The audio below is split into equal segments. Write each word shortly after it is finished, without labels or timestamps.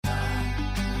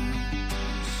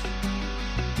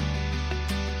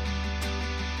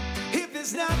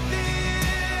There's nothing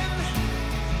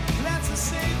that's a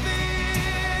safe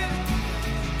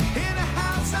in a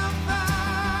house on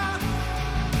fire.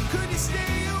 Could you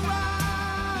stay a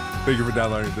while? Thank you for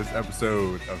downloading this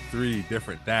episode of Three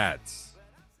Different Dads,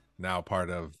 now part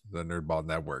of the Nerdball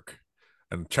Network.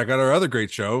 And check out our other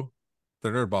great show, the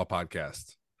Nerdball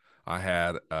Podcast. I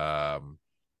had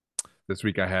this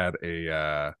week I had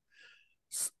a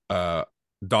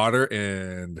daughter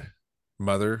and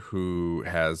mother who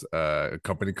has a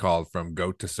company called From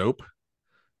Goat to Soap,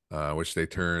 which they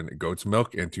turn goat's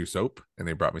milk into soap, and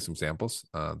they brought me some samples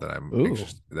that I'm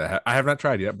anxious that I have not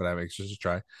tried yet, but I'm anxious to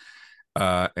try.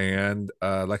 And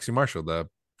Lexi Marshall, the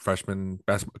freshman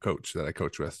basketball coach that I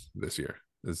coach with this year,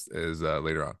 is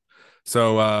later on.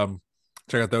 So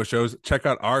check out those shows. Check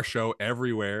out our show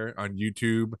everywhere on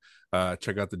YouTube.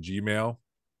 Check out the Gmail,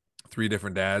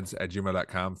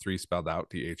 3differentdads@gmail.com, 3 spelled out,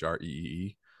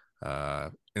 THREE.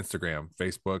 Instagram,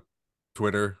 Facebook,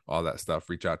 Twitter, all that stuff.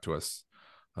 Reach out to us.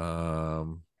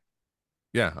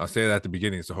 Yeah, I'll say that at the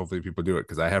beginning, so hopefully people do it,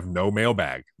 because I have no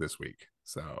mailbag this week.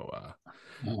 So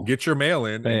get your mail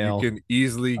in, and you can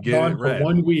easily get it read. For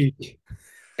 1 week,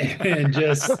 and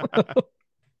just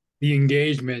the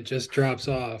engagement just drops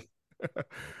off.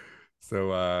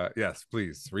 So yes,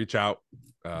 please reach out.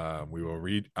 We will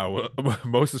read. I will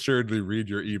most assuredly read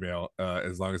your email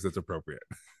as long as it's appropriate.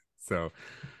 So,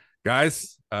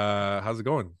 guys, how's it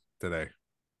going today?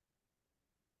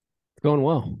 Going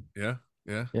well. Yeah.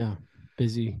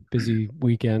 Busy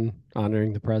weekend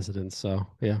honoring the president. So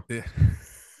yeah.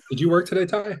 Did you work today,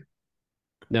 Ty?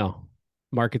 No,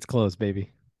 market's closed,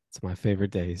 baby. It's my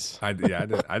favorite days. I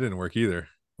didn't work either.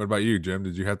 What about you, Jim?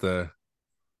 Did you have to?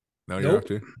 No, you Nope. have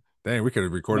to. Dang, we could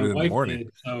have recorded in the morning. Did,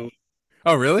 so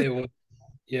oh, really?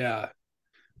 Yeah,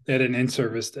 they had an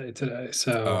in-service day today.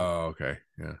 So. Oh, okay.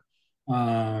 Yeah.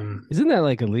 Isn't that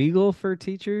like illegal for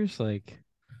teachers? Like,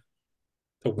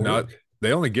 to work? No,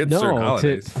 they only get certain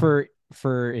holidays.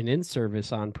 For an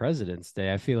in-service on President's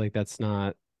Day. I feel like that's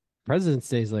not. President's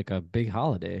Day is like a big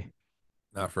holiday.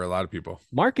 Not for a lot of people.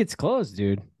 Market's closed,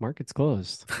 dude. Market's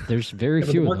closed. There's very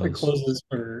few the of market those. closes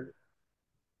for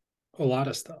a lot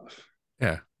of stuff.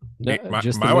 Yeah. No,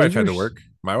 my wife had to work.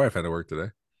 My wife had to work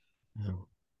today. Oh.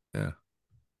 Yeah.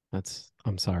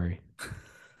 I'm sorry.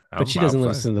 But she doesn't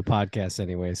listen to the podcast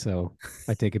anyway, so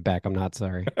I take it back. I'm not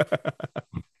sorry.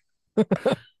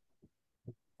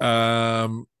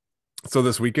 So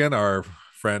this weekend, our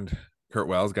friend Kurt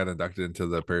Wells got inducted into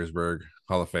the Perrysburg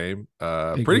Hall of Fame.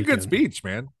 Pretty good speech,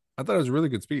 man. I thought it was a really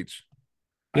good speech.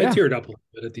 I teared up a little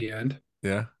bit at the end.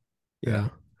 Yeah.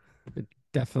 It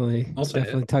definitely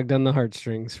tugged on the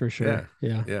heartstrings for sure.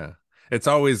 Yeah. It's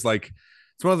always like,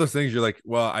 it's one of those things you're like,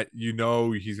 well,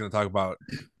 he's going to talk about,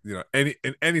 in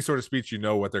any sort of speech,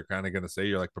 what they're kind of going to say.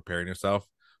 You're like preparing yourself.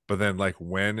 But then like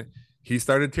when he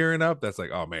started tearing up, that's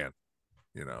like, oh man,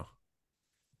 but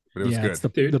it was good. It's the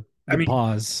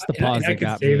pause. The pause. I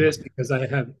can say this because I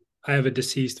have a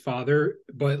deceased father,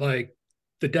 but like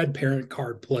the dead parent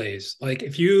card plays. Like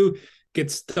if you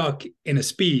get stuck in a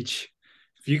speech,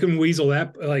 if you can weasel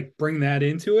that, like bring that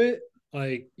into it,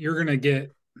 like you're going to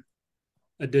get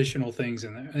additional things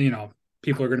in there.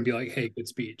 People are going to be like, hey, good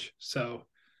speech. So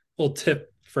a little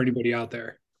tip for anybody out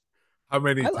there. How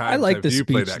many times have you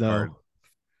played that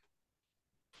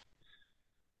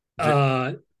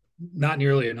card? Not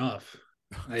nearly enough.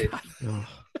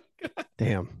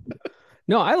 Damn.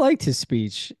 No, I liked his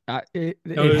speech. It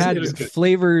had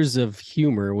flavors of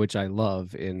humor, which I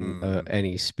love in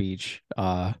any speech.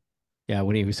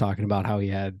 When he was talking about how he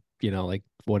had, like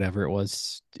whatever it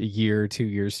was, a year or 2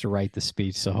 years to write the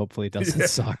speech, so hopefully it doesn't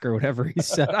suck or whatever he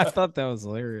said. I thought that was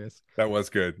hilarious. That was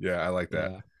good. Yeah, I like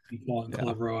that. Calling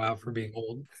Clevero out for being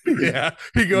old. Yeah,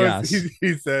 he goes. Yes.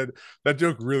 He said that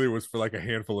joke really was for like a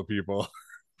handful of people.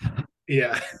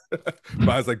 Yeah, but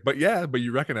I was like, but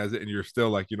you recognize it, and you're still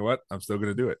like, you know what? I'm still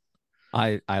gonna do it.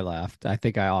 I laughed. I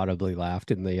think I audibly laughed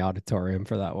in the auditorium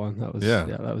for that one. That was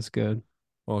that was good.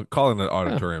 Well, calling it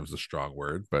auditorium is a strong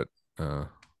word, but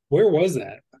where was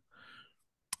that?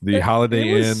 The Holiday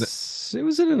Inn. It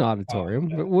was in an auditorium.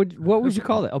 What would you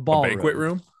call it? A ballroom. A banquet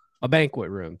room. A banquet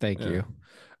room. Thank you.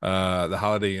 The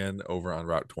Holiday Inn over on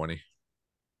Route 20.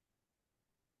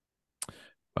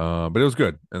 But it was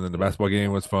good. And then the basketball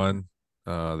game was fun.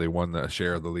 They won the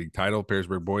share of the league title.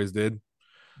 Perrysburg boys did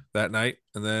that night.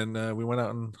 And then we went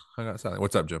out and hung out Saturday.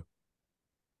 What's up, Jim?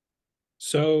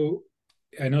 So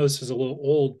I know this is a little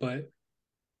old, but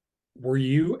were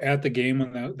you at the game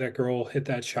when that girl hit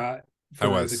that shot for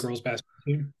the girls basketball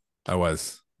team? I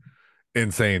was.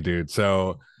 Insane, dude.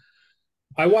 So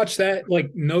I watched that,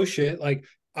 like, no shit. Like,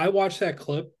 I watched that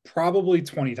clip probably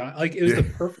 20 times. Like, it was the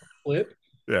perfect clip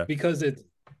Yeah. because it's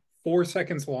 4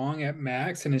 seconds long at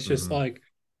max, and it's just Mhm. like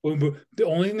boom, boom. The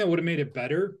only thing that would have made it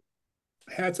better,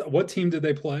 what team did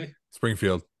they play?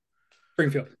 Springfield.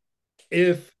 Springfield.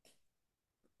 If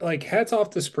like hats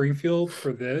off to Springfield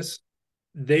for this,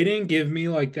 they didn't give me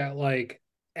like that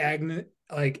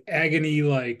agony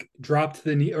like drop to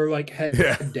the knee or like head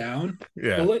Yeah. down.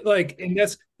 Yeah. But like, and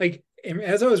that's like, and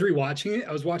as I was rewatching it,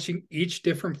 I was watching each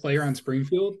different player on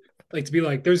Springfield, like to be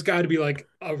like, there's got to be like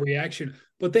a reaction,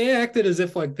 but they acted as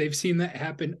if like they've seen that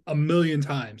happen a million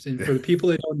times. And for the people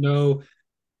that don't know,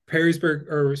 Perrysburg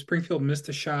or Springfield missed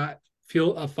a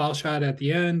foul shot at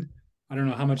the end. I don't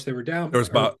know how much they were down.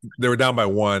 They were down by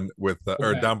one with or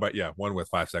Okay. down by one with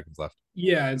 5 seconds left.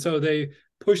 Yeah, and so they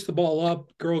pushed the ball up.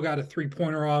 Girl got a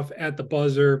 3-pointer off at the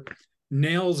buzzer,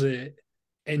 nails it,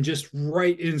 and just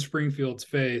right in Springfield's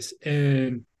face.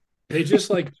 And they just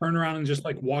like turn around and just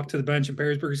like walk to the bench, and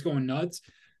Perrysburg is going nuts.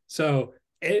 So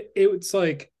it's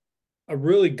like a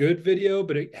really good video,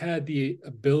 but it had the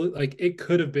ability, like it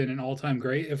could have been an all-time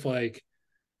great if like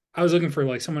I was looking for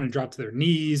like someone to drop to their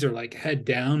knees or like head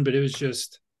down, but it was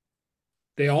just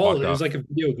it was like a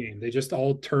video game. They just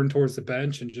all turned towards the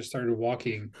bench and just started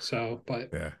walking. So, but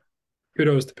Yeah.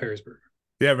 kudos to Perrysburg.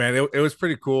 Yeah, man, it was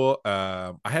pretty cool.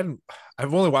 I've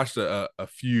only watched a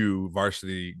few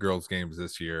varsity girls games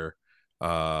this year,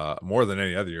 more than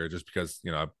any other year, just because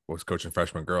I was coaching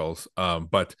freshman girls.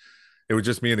 But it was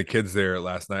just me and the kids there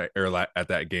last night at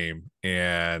that game,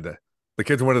 and the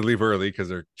kids wanted to leave early because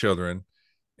they're children,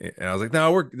 and I was like,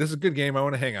 no, this is a good game. I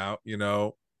want to hang out,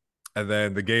 And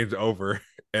then the game's over,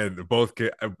 and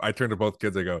I turned to both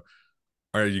kids. I go,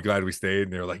 "Are you glad we stayed?"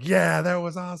 And they were like, "Yeah, that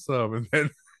was awesome."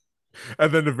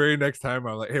 And then the very next time,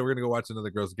 I'm like, "Hey, we're gonna go watch another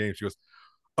girls' game." She goes,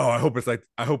 "Oh, I hope it's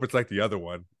like the other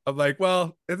one." I'm like,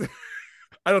 "Well,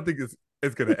 I don't think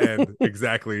it's gonna end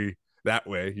exactly that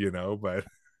way, But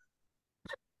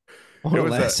What it a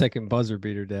was last second buzzer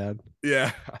beater, Dad.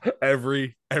 yeah,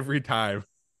 every time.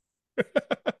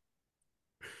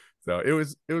 So it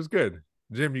was good.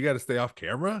 Jim, you got to stay off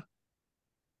camera.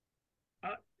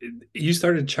 You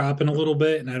started chopping a little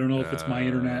bit, and I don't know if it's my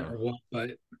internet or what,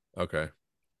 but okay.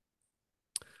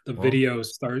 the videos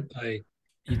start like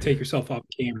you take yourself off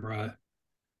camera.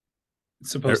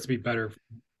 It's supposed to be better.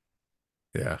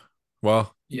 Yeah.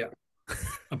 Well. Yeah.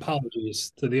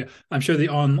 Apologies to I'm sure the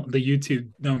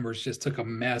YouTube numbers just took a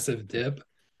massive dip.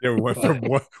 Yeah, we went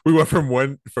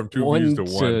from two views to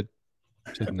one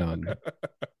to none.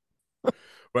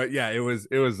 But yeah, it was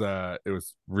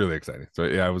really exciting. So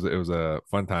yeah, it was a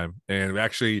fun time, and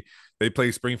they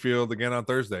play Springfield again on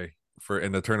Thursday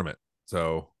in the tournament.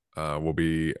 So we'll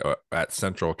be at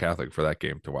Central Catholic for that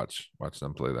game to watch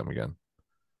them play them again.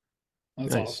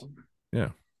 That's awesome. Yeah,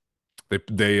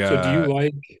 they. So do you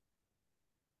like?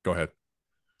 Go ahead.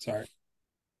 Sorry.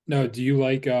 No, do you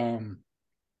like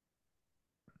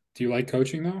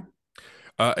coaching though?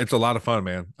 It's a lot of fun,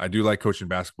 man. I do like coaching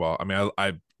basketball. I mean,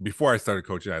 I before I started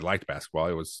coaching, I liked basketball.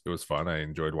 It was fun. I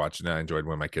enjoyed watching it. I enjoyed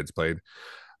when my kids played.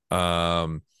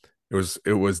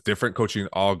 It was different coaching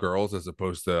all girls as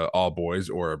opposed to all boys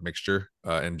or a mixture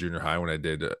in junior high when I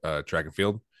did track and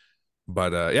field.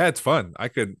 But yeah, it's fun.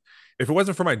 If it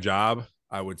wasn't for my job,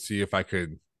 I would see if I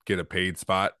could get a paid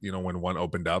spot, when one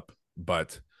opened up.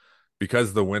 But because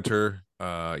of the winter,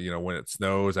 when it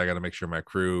snows, I got to make sure my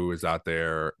crew is out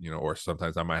there, or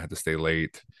sometimes I might have to stay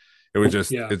late. It was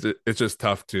just, it's just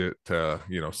tough to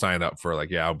sign up for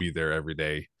I'll be there every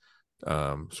day,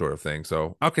 sort of thing.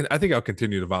 So I think I'll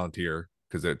continue to volunteer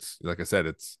because it's, like I said,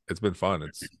 it's been fun.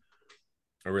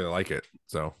 I really like it.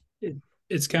 So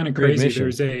it's kind of crazy.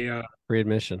 There's a free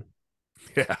admission.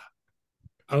 Yeah.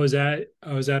 I was at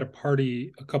a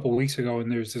party a couple weeks ago,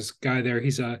 and there's this guy there.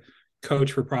 He's a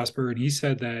coach for Prosper, and he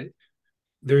said that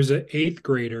there's an 8th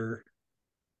grader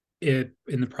in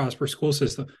the Prosper school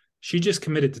system. She just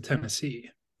committed to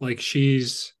Tennessee. Like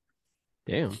she's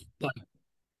damn like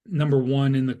number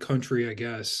 1 in the country, I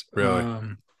guess. Really?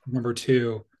 Number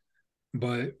 2.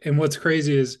 And what's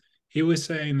crazy is he was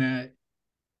saying that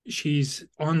she's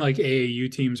on like AAU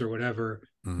teams or whatever,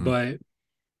 but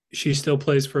she still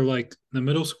plays for like the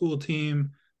middle school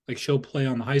team. Like she'll play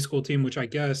on the high school team, which I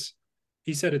guess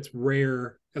he said it's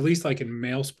rare, at least like in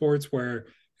male sports, where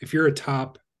if you're a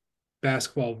top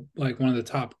basketball, like one of the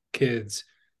top kids,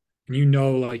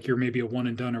 and like you're maybe a one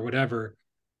and done or whatever,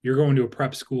 you're going to a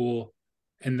prep school,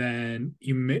 and then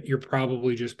you're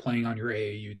probably just playing on your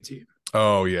AAU team.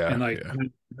 Oh yeah, and not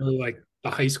really like the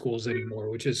high schools anymore,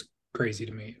 which is crazy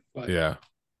to me. But yeah.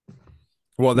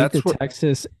 Well, that's the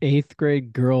Texas 8th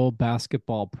grade girl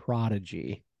basketball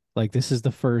prodigy. Like this is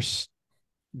the first.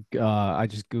 I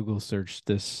just Google searched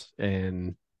this,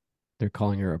 and they're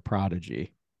calling her a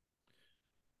prodigy.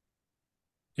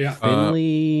 Yeah.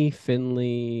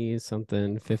 Finley,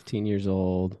 something, 15 years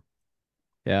old.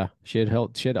 Yeah, she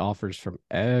had offers from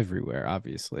everywhere,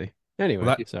 obviously. Well,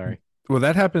 Anyway, sorry.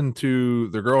 that happened to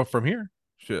the girl from here.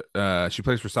 She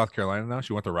plays for South Carolina now.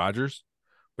 She went to Rogers,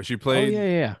 but she Oh played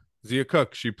yeah. Zia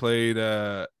Cook. She played.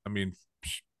 I mean,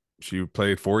 she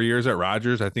played 4 years at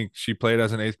Rogers. I think she played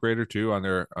as an eighth grader too on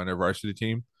their varsity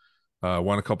team.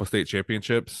 Won a couple state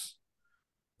championships.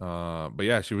 But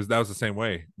yeah, that was the same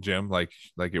way, Jim. Like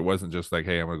it wasn't just like,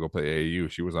 hey, I'm gonna go play AAU.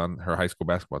 She was on her high school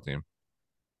basketball team,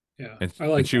 Yeah. and I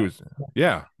like she that. was,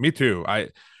 yeah, me too.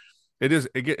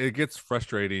 It gets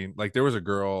frustrating. Like there was a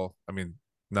girl. I mean,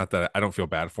 not that I don't feel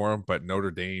bad for him, but Notre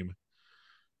Dame,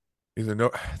 I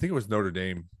think it was Notre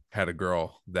Dame had a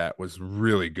girl that was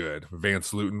really good. Van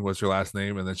Sluten was her last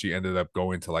name, and then she ended up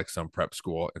going to like some prep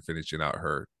school and finishing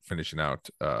out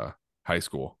high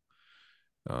school.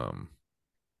 Um,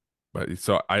 but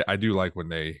so I do like when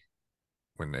they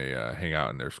hang out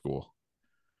in their school.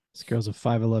 This girl's a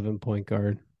 5'11" point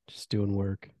guard, just doing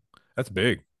work. That's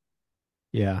big.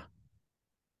 Yeah.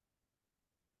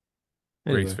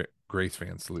 Anyway, Grace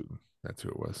Van Sluten. That's who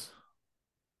it was.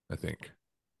 I think.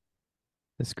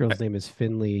 this girl's name is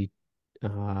Finley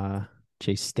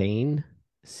Chastain,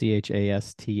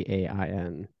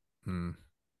 Chastainn. Hmm.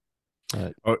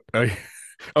 But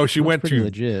She looks went pretty to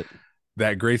legit.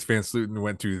 that. Grace Van Sluten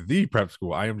went to the prep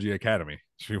school, IMG Academy.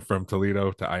 She went from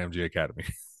Toledo to IMG Academy.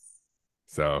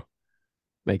 So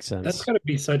Makes That's sense. got to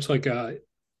be such like a,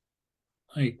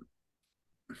 like,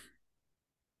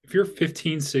 if you're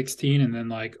 15, 16 and then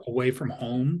like away from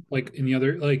home, like in the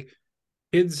other, like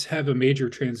kids have a major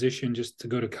transition just to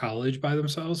go to college by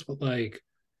themselves, but like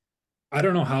I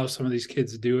don't know how some of these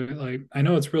kids do it. Like I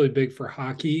know it's really big for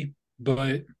hockey,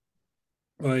 but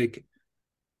like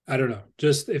I don't know.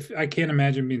 Just if I can't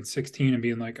imagine being 16 and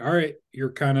being like, all right,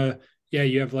 you're kind of, yeah,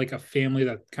 you have like a family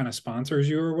that kind of sponsors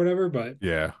you or whatever, but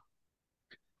yeah,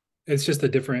 it's just a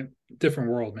different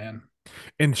world, man.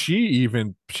 and she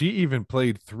even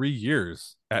played 3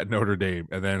 years at Notre Dame,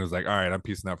 and then was like, all right, I'm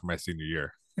peacing out for my senior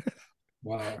year.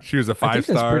 Wow. She was a I five think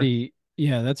that's star. pretty,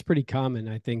 yeah, that's pretty common,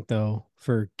 I think, though,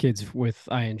 for kids with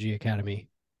ING Academy.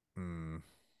 Mm,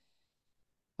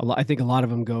 I think a lot of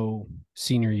them go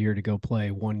senior year to go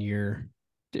play 1 year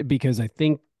because I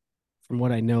think from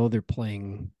what I know, they're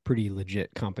playing pretty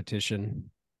legit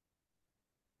competition.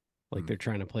 Like mm, they're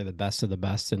trying to play the best of the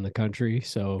best in the country.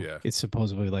 So yeah. it's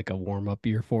supposedly like a warm up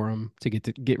year for them to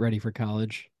get ready for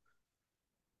college.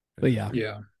 But yeah,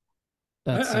 Yeah.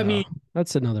 that's I mean,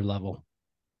 that's another level.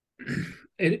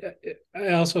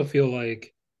 I also feel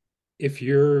like if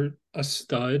you're a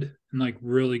stud and like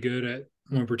really good at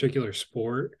one particular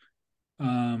sport,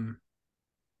 um,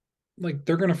 like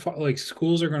they're gonna like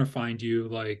schools are gonna find you.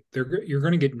 Like you're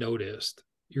gonna get noticed.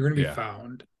 You're gonna be Yeah.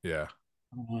 found. Yeah.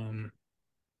 Um,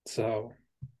 so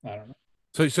I don't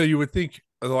know. So you would think,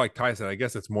 like Ty said, I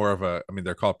guess it's more of a. I mean,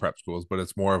 they're called prep schools, but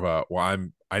it's more of a. Well,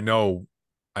 I know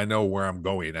where I'm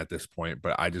going at this point,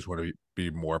 but I just want to be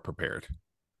more prepared.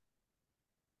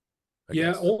 I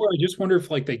Yeah, guess. or I just wonder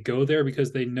if like they go there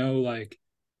because they know like,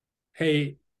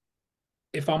 hey,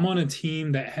 if I'm on a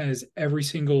team that has every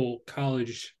single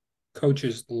college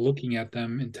coaches looking at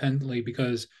them intently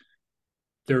because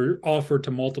they're offered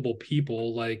to multiple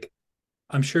people, like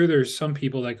I'm sure there's some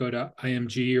people that go to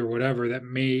IMG or whatever that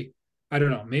may, I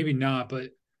don't know, maybe not,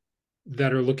 but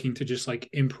that are looking to just like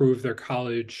improve their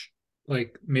college,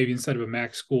 like maybe instead of a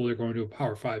max school, they're going to a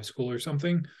power five school or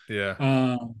something. Yeah.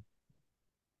 Um,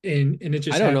 and it I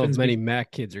just don't know if happens many because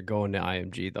Mac kids are going to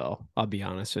IMG though. I'll be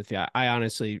honest with you. I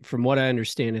honestly, from what I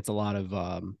understand, it's a lot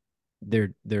of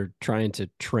they're trying to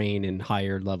train in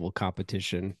higher level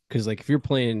competition because like if you're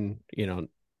playing,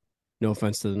 no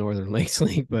offense to the Northern Lakes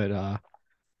League, but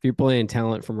if you're playing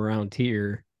talent from around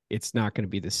here, it's not going to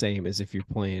be the same as if you're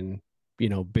playing,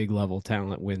 big level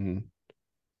talent. When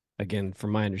again, from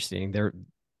my understanding, they're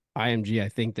IMG. I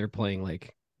think they're playing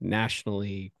like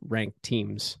nationally ranked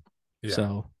teams. Yeah.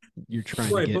 So you're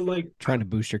right, but like, trying to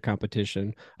boost your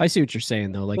competition. I see what you're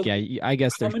saying though. Like, but yeah, I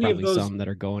guess how there's many of probably those? some that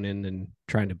are going in and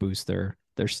trying to boost their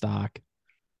stock.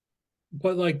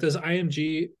 But like, does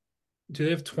IMG do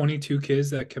they have 22 kids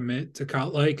that commit to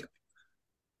college? Like,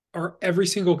 are every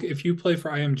single if you play for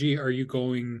IMG, are you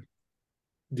going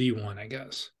D1? I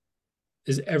guess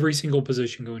is every single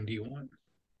position going D1?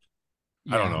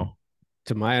 I don't Yeah, know.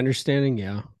 to my understanding,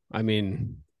 yeah. I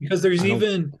mean, Because there's I don't.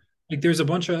 even like there's a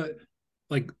bunch of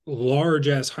like large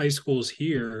ass high schools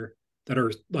here that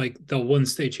are like they'll win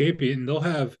state champion. They'll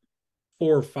have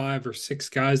four or five or six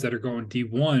guys that are going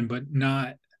D1, but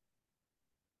not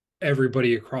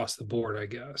everybody across the board, I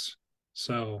guess.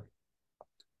 So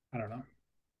I don't know.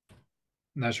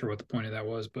 not sure what the point of that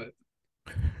was, but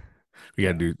we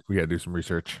gotta do some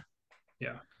research.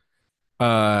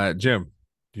 Yeah. Jim,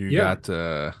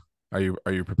 Yeah. Are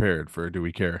you prepared for Do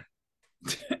We Care?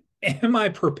 Am I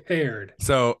prepared?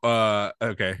 So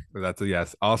okay, that's a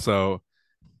yes. Also,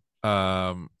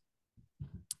 um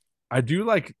I do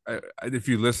like if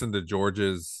you listen to George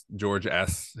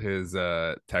S his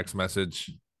text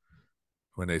message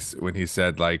when he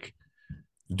said like,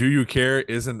 do you care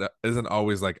isn't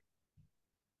always like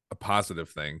a positive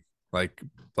thing. Like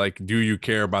do you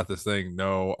care about this thing?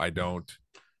 No, I don't.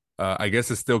 I guess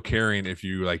it's still caring if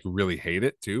you like really hate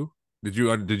it too. Did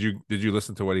you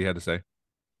listen to what he had to say?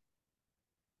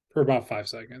 For about 5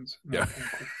 seconds. Yeah.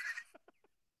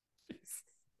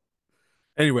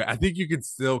 Anyway, I think you can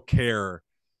still care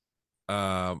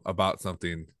about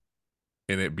something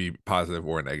and it be positive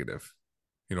or negative.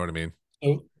 You know what I mean?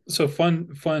 So fun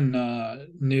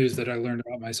news that I learned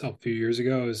about myself a few years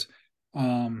ago is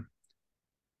um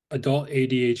adult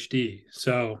ADHD.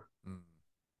 So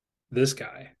this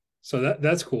guy. So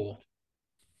that's cool.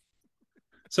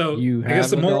 So you I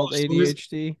guess have the moral adult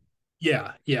ADHD? Is,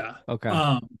 yeah. Okay.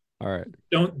 All right.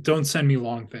 Don't send me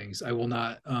long things. I will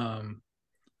not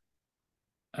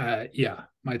yeah,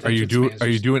 my attention Are you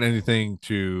spans. doing anything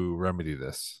to remedy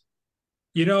this?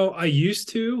 I used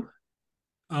to.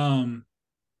 Um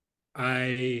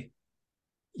I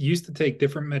used to take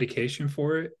different medication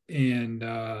for it, and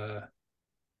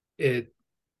it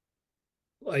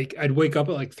like I'd wake up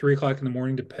at like 3 o'clock in the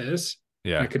morning to piss.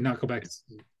 Yeah. I could not go back to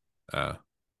sleep. Uh,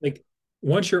 Like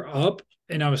once you're up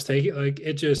and I was taking like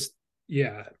it just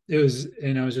it was,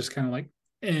 and I was just kind of like,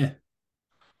 eh.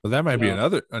 well, that might be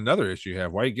So, another issue you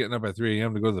have. Why are you getting up at 3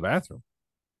 a.m. to go to the bathroom?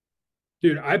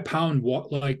 dude, I pound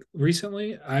what like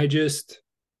recently I just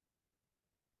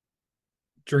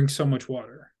drink so much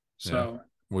water. Yeah. So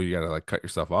Well, you gotta like cut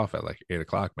yourself off at like 8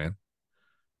 o'clock, man.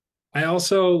 I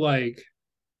also like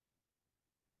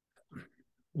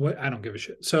what I don't give a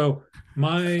shit. So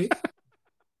my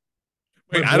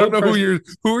Wait, I don't know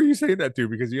who are you saying that to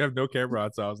because you have no camera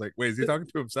on. So I was like, wait, is he talking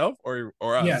to himself or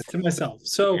us? Yeah, to myself.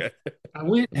 So Okay. I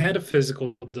went and had a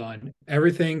physical done.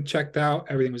 Everything checked out.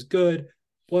 Everything was good.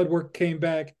 Blood work came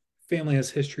back. Family has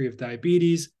history of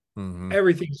diabetes. Mm-hmm.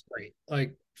 Everything's great.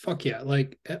 Like, fuck yeah.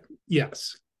 Like,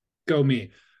 yes, go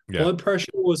me. Yeah. Blood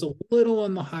pressure was a little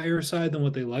on the higher side than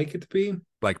what they like it to be.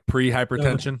 Like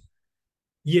pre-hypertension?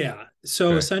 Yeah. So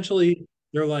Okay. essentially,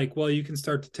 they're like, well, you can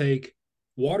start to take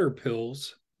water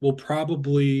pills, will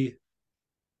probably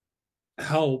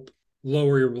help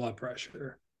lower your blood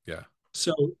pressure. Yeah.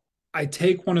 So I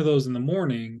take one of those in the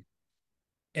morning,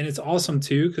 and it's awesome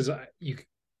too because you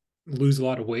lose a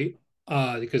lot of weight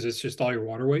because it's just all your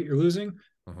water weight you're losing.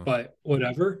 Uh-huh. But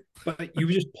whatever. But you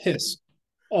just piss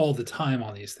all the time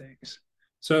on these things.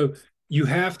 So you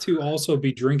have to also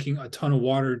be drinking a ton of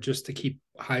water just to keep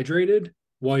hydrated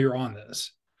while you're on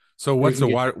this. So what's the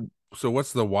water? So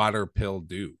what's the water pill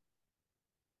do?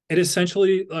 It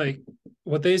essentially, like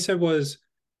what they said was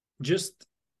just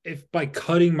if by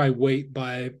cutting my weight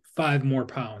by 5 more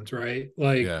pounds, right?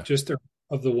 Like just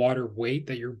of the water weight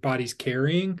that your body's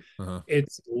carrying,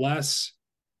 it's less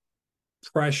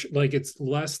pressure, like it's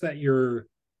less that your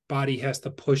body has to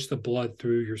push the blood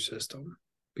through your system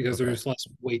because there's less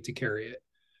weight to carry it.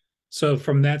 So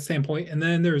from that standpoint, and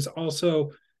then there's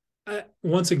also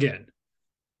once again,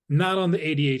 not on the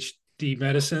ADHD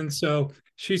medicine. So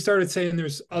she started saying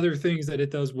there's other things that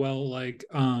it does well, like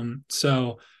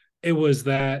so it was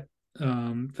that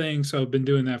thing. So I've been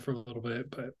doing that for a little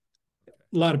bit, but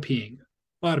a lot of peeing.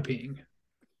 I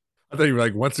thought you were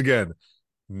like, once again,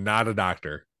 not a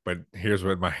doctor, but here's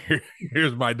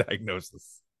my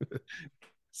diagnosis.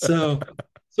 so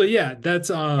yeah,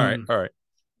 that's all right.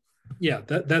 Yeah,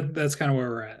 that's kind of where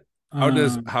we're at.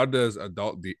 How does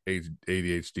adult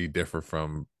ADHD differ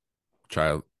from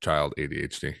child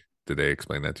ADHD? Did they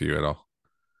explain that to you at all?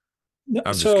 No,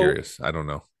 I'm just curious. I don't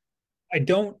know. I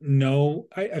don't know.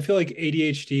 I feel like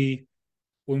ADHD,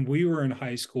 when we were in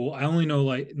high school, I only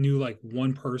knew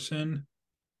one person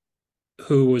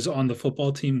who was on the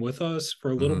football team with us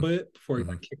for a little bit before he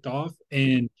got kicked off,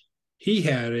 and he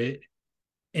had it,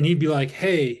 and he'd be like,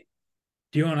 "Hey,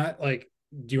 do you want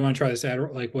to try this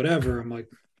Adderall? Like whatever." I'm like,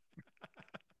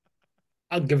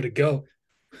 "I'll give it a go."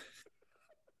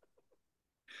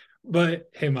 But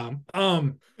hey, mom,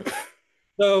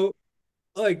 so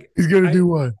like he's gonna do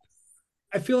what?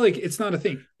 I feel like it's not a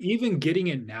thing. Even getting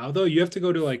it now, though, you have to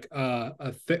go to like a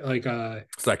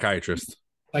psychiatrist.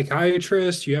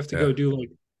 You have to go do like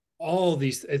all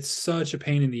these. It's such a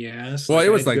pain in the ass. Well, it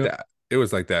was like that. it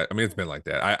was like that. I mean, it's been like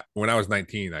that. When I was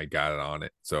 19, I got it on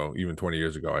it. So even 20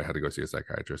 years ago, I had to go see a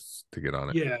psychiatrist to get on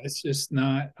it. Yeah, it's just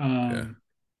not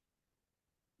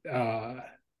Yeah.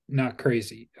 not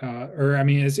crazy. Or I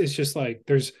mean, it's just like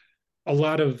there's a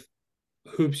lot of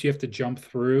hoops you have to jump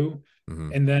through,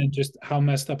 and then just how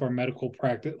messed up our medical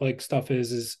practice like stuff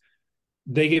is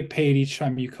they get paid each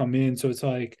time you come in. So it's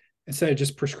like instead of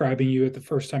just prescribing you at the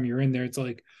first time you're in there, it's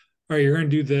like, all right, you're going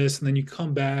to do this, and then you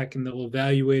come back and they'll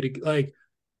evaluate it. Like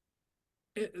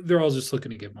they're all just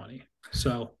looking to get money.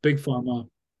 So big pharma,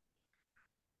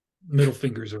 middle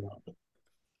fingers are up.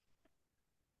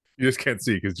 You just can't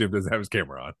see because Jim doesn't have his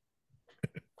camera on.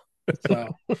 So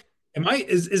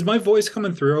is my voice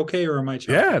coming through okay, or am I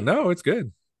choppy? Yeah, no, it's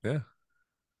good. Yeah.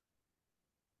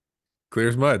 Clear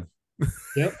as mud.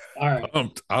 Yep. All right.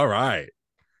 Pumped. All right.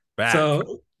 Back.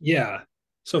 So yeah.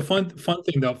 So fun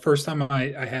thing though. First time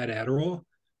I had Adderall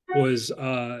was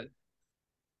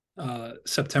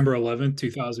September 11th,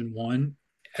 2001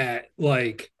 at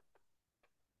like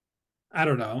I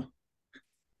don't know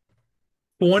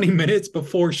 20 minutes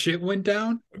before shit went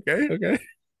down. Okay.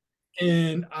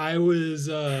 And I was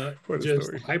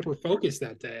just hyper focused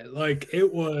that day. Like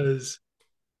it was.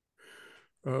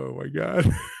 Oh my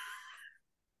God.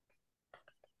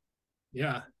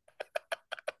 Yeah.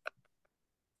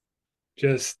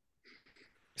 Just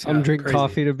some drink crazy.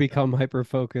 Coffee to become hyper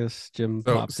focused. Jim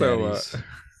pop daddies.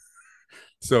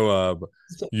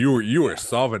 You were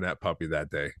solving that puppy that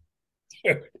day.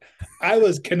 Dude, I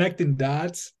was connecting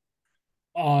dots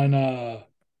on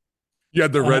you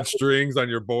had the red strings on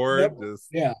your board. Yep,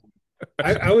 yeah.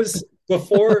 I was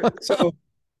before so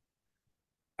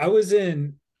I was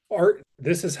in art.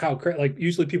 This is how like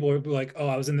usually people would be like, oh,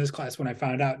 I was in this class when I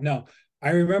found out. No,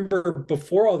 I remember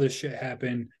before all this shit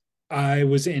happened, I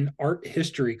was in art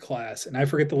history class, and I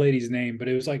forget the lady's name, but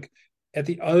it was like at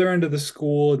the other end of the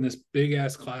school in this big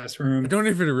ass classroom. I don't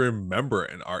even remember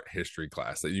an art history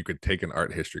class that you could take an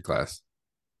art history class.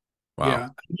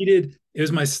 Wow. Yeah, it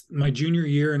was my junior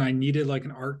year, and I needed like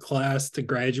an art class to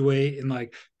graduate, and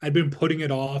like I'd been putting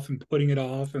it off, and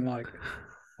like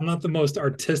I'm not the most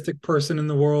artistic person in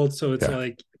the world, so it's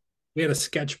like we had a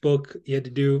sketchbook you had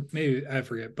to do. Maybe I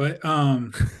forget, but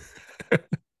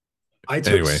I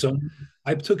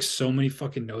took so many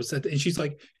fucking notes and she's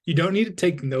like, "You don't need to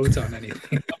take notes on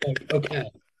anything." I'm like, okay,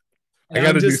 and I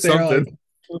got to do something.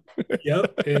 Like,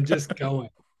 yep, and just going,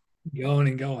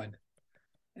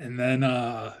 and then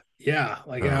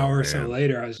like an hour or so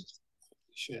later, I was just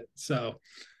shit. So,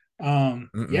 hell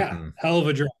of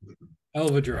a drug.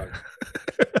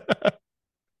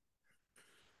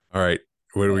 All right,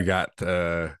 what do we got?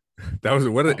 That was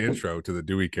what an intro to the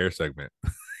Do We Care segment.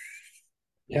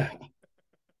 Yeah.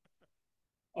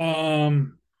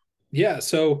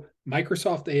 So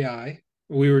Microsoft AI,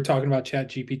 we were talking about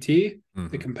ChatGPT,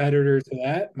 the competitor to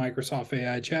that, Microsoft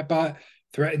AI chatbot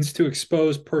threatens to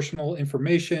expose personal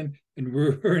information and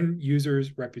ruin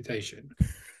users' reputation.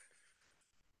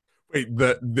 Wait,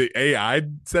 the AI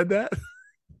said that?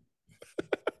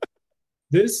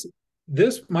 This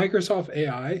Microsoft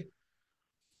AI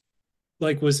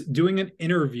like was doing an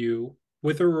interview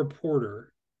with a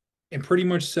reporter and pretty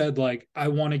much said like, I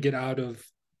want to get out of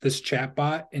this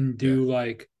chatbot and do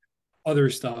like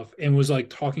other stuff, and was like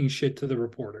talking shit to the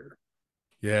reporter.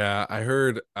 Yeah, I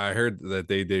heard that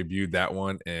they debuted that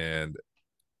one and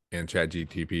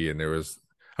ChatGPT, and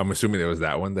I'm assuming there was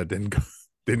that one that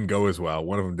didn't go as well.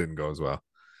 One of them didn't go as well.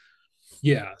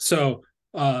 Yeah. So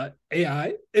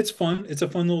AI, it's fun. It's a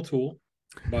fun little tool,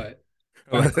 but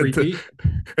creepy.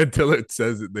 Until it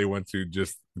says that they want to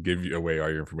just give you away all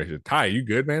your information. Ty, you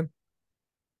good, man?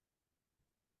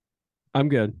 I'm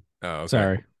good. Oh, okay.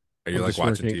 Sorry. Are you like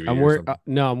watching TV?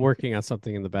 I'm working on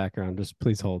something in the background. Just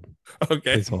please hold.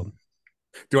 Okay. Please hold.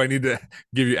 Do I need to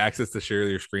give you access to share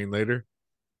your screen later?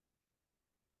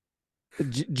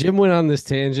 Jim went on this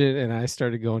tangent, and I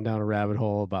started going down a rabbit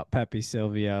hole about Pepe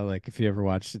Sylvia. Like, if you ever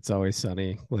watched It's Always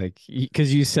Sunny, like,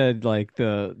 because you said like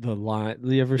the line.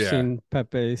 You ever seen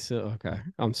Pepe? So okay,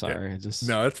 I'm sorry. Yeah.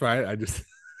 No, it's fine. I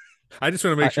just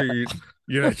want to make sure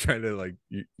you're not trying to like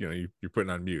you're putting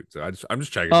on mute. So I'm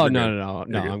just checking. Oh no,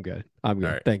 I'm good. I'm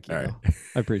good. Right. Thank you. Right.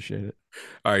 I appreciate it.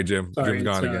 All right, Jim. Sorry, Jim's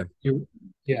gone again.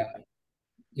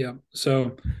 Yeah.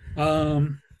 So,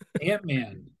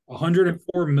 Ant-Man,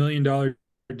 $104 million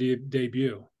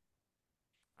debut.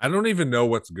 I don't even know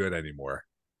what's good anymore.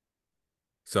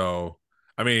 So,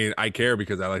 I mean, I care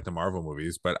because I like the Marvel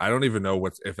movies, but I don't even know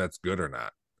if that's good or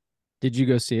not. Did you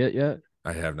go see it yet?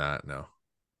 I have not. No.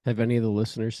 Have any of the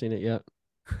listeners seen it yet?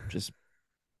 Just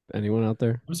anyone out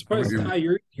there? I'm surprised, Ty,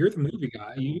 you're the movie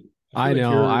guy. I like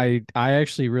know. I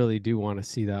actually really do want to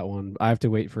see that one. I have to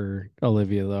wait for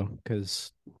Olivia though,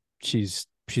 because she's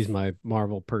my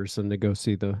Marvel person to go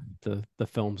see the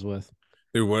films with.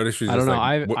 Dude, what if she's I don't just know.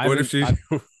 like, I what if haven't.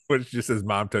 she, what if she just says,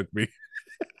 "Mom took me"?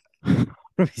 I'm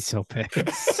gonna be so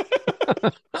pissed.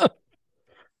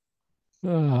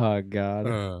 Oh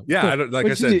God. Yeah, I don't like I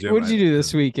What'd you said, do? Jim. What'd you do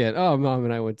this weekend? Oh, Mom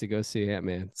and I went to go see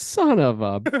Ant-Man. Son of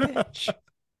a bitch.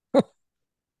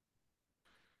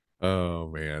 Oh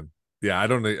man, yeah, I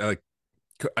don't like.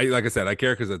 Like I said, I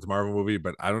care because it's a Marvel movie,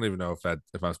 but I don't even know if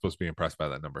I'm supposed to be impressed by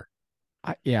that number.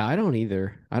 Yeah, I don't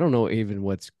either. I don't know even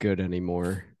what's good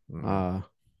anymore. Mm.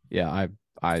 Yeah,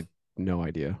 I no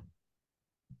idea.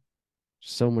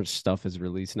 So much stuff is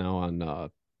released now on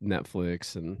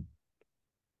Netflix and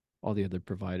all the other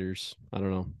providers. I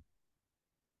don't know.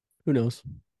 Who knows?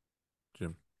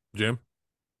 Jim,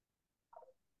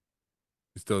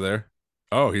 he's still there?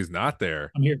 Oh, he's not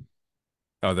there. I'm here.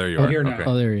 Oh, there you I'm are. here Okay, now.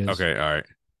 Oh, there he is. okay, all right.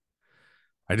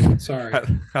 I just Sorry.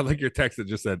 I like your text that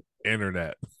just said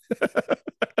internet.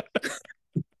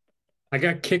 I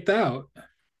got kicked out.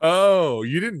 Oh,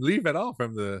 you didn't leave at all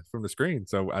from the screen,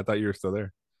 so I thought you were still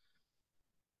there.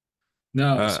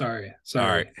 No, Uh, sorry. all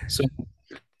right. Sorry. So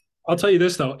I'll tell you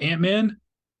this though, Ant-Man,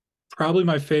 probably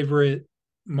my favorite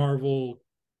Marvel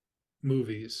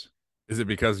movies. Is it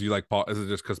because you like Paul? Is it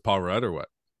just because Paul Rudd or what?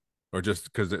 Or just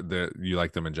because you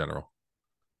like them in general?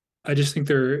 I just think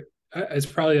they're it's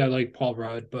probably I like Paul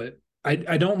Rudd, but I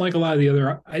don't like a lot of the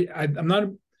other I'm not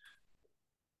a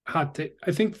hot take.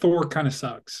 I think Thor kind of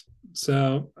sucks.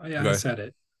 So yeah, I Okay. said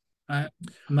it. I'm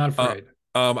not Uh, afraid.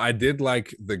 I did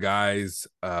like the guys.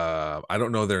 I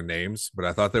don't know their names, but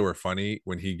I thought they were funny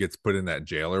when he gets put in that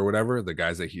jail or whatever. The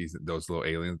guys that he's those little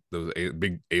alien,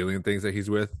 big alien things that he's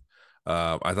with.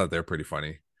 I thought they're pretty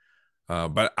funny.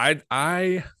 But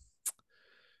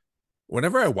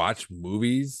whenever I watch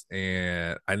movies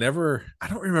and I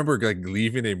don't remember like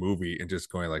leaving a movie and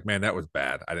just going like, man, that was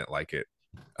bad. I didn't like it.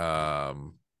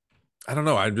 Um, I don't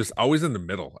know. I'm just always in the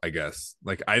middle, I guess.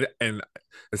 And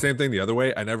the same thing the other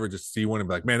way. I never just see one and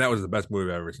be like, man, that was the best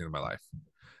movie I've ever seen in my life.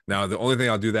 Now, the only thing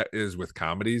I'll do that is with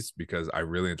comedies because I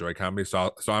really enjoy comedy.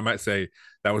 So I might say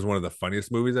that was one of the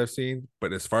funniest movies I've seen.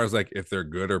 But as far as like if they're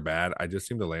good or bad, I just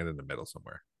seem to land in the middle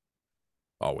somewhere.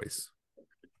 Always.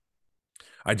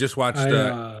 I just watched I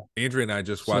uh Andrea and I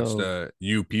just watched So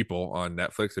You People on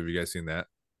Netflix. Have you guys seen that?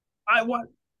 I what is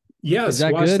yes,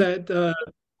 that good?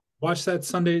 Watch that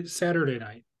Saturday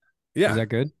night. Is Yeah, that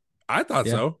good? I thought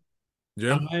Yeah. so.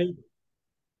 Jim? I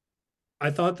I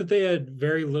thought that they had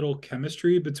very little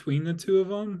chemistry between the two of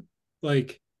them.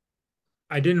 Like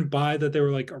I didn't buy that they were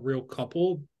like a real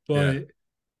couple, Yeah. but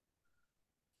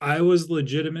I was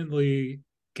legitimately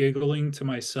giggling to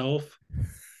myself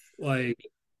like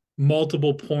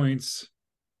multiple points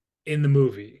in the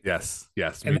movie. Yes.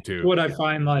 Yes, And me that's too. what I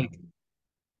find like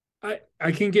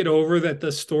I can get over that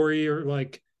the story or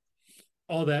like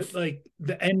all that like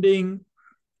the ending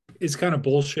is kind of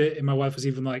bullshit and my wife was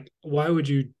even like why would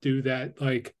you do that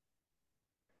like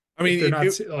I if mean, they're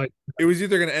not like it was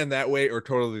either going to end that way or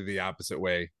totally the opposite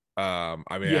way. I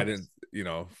mean, I didn't,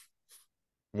 yes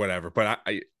whatever, but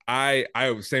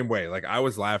I same way. Like I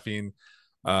was laughing.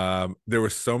 There were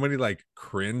so many like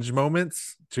cringe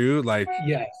moments too.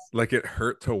 yes Like it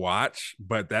hurt to watch,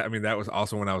 but I mean, that was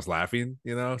also when I was laughing.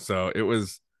 So it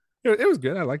was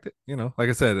good. I liked it. Like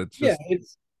I said, it's yeah just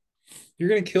it's you're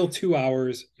gonna kill 2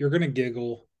 hours you're gonna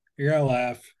giggle you're gonna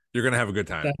laugh you're gonna have a good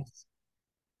time.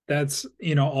 that's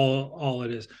all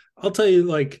it is. I'll tell you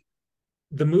like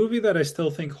the movie that I still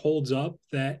think holds up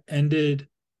that ended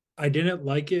I didn't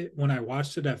like it when I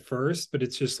watched it at first, but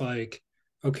it's just like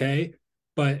okay,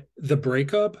 but the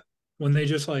breakup when they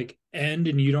just like end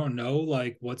and you don't know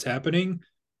like what's happening,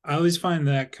 I always find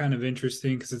that kind of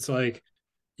interesting because it's like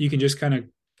you can just kind of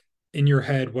in your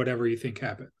head whatever you think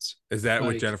happens. Is that with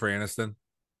Like Jennifer Aniston?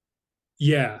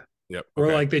 yeah, Yep. or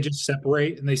Okay. like they just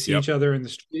separate and they see Yep. each other in the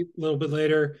street a little bit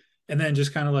later and then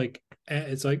just kind of like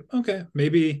it's like okay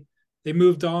maybe they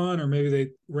moved on or maybe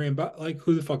they ran by like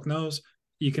who the fuck knows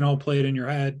you can all play it in your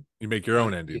head You make your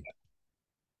own but yeah ending.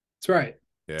 that's right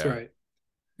that's Yeah. right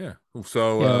Yeah.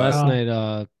 So Yeah,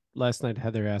 um last night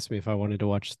Heather asked me if I wanted to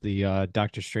watch the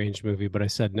Doctor Strange movie, but I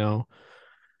said no.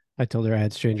 I told her I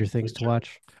had Stranger Things to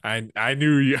watch. I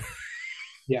knew you.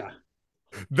 yeah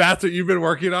That's what you've been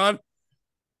working on.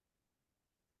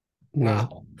 No.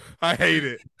 wow I hate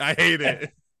it. I hate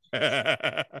it.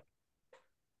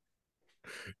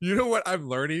 You know what I'm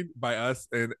learning by us,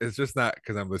 and it's just not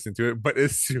because I'm listening to it, but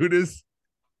as soon as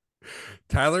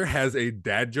Tyler has a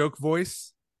dad joke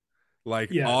voice,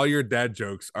 Like Yes. all your dad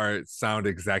jokes sound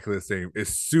exactly the same. As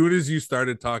soon as you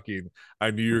started talking, I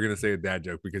knew you were gonna say a dad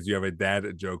joke because you have a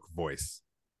dad joke voice.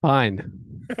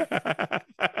 Fine.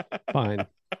 Fine.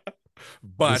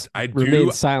 But Just I remain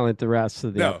do silent the rest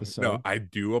of the episode. No, I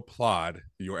do applaud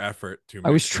your effort to I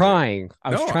was mix it in. trying.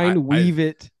 I was trying to weave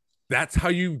it. That's how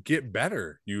you get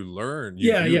better. You learn.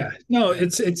 Yeah. No,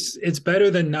 it's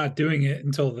better than not doing it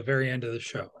until the very end of the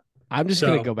show. I'm just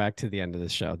gonna go back to the end of the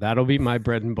show. That'll be my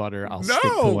bread and butter. I'll stick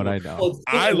to what I know. Well,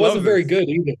 it wasn't very good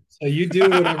either. So you do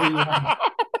whatever you want.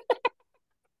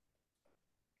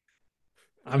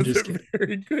 I'm just kidding.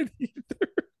 Very good either.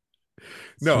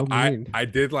 No, I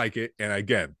did like it, and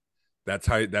again, that's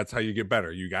how you get better.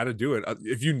 You got to do it.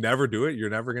 If you never do it, you're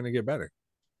never gonna get better.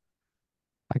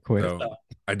 I quit. So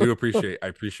I do appreciate. I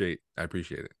appreciate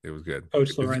it. It was good.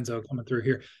 Coach Lorenzo coming through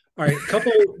here. All right,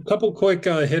 couple quick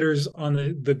hitters on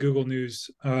the Google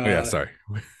News. Sorry.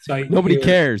 Site Nobody here.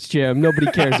 cares, Jim. Nobody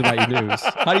cares about your news.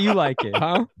 How do you like it,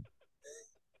 huh?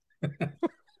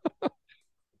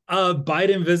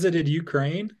 Biden visited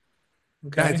Ukraine.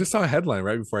 Okay. Yeah, I just saw a headline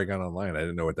right before I got online. I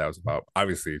didn't know what that was about.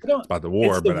 Obviously, it's about the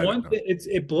war, but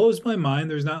it blows my mind.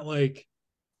 There's not like,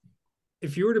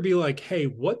 if you were to be like, hey,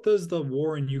 what does the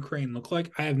war in Ukraine look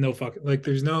like? I have no fucking, like,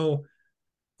 there's no,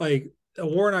 like, a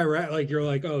war in Iraq, like, you're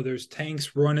like, oh, there's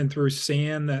tanks running through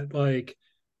sand that, like,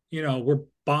 we're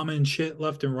bombing shit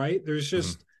left and right. There's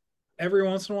just every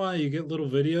once in a while you get little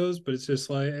videos, but it's just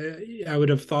like, I would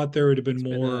have thought there would have been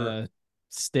more a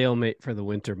stalemate for the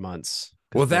winter months.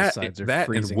 Well, both sides are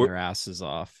freezing their asses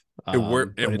off.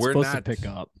 We're supposed to pick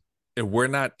up. And we're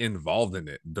not involved in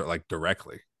it like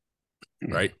directly.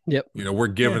 Right. Yep. We're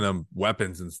giving them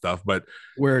weapons and stuff, but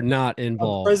we're not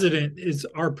involved.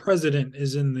 Our president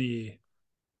is in the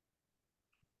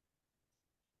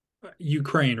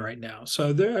Ukraine right now.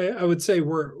 So I would say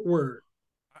we're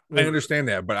I understand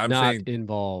that, but I'm not saying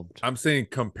involved. I'm saying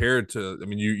compared to, I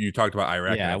mean, you talked about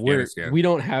Iraq and Afghanistan. We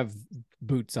don't have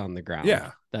boots on the ground.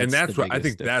 Yeah. That's what I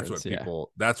think that's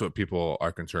what people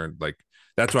are concerned. Like,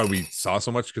 that's why we saw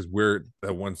so much, because we are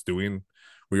the ones doing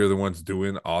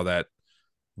all that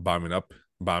bombing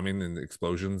and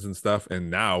explosions and stuff. And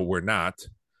now we're not,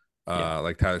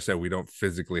 like Tyler said, we don't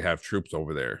physically have troops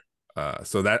over there.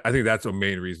 So that, I think that's a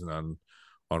main reason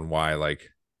on why, like,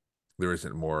 there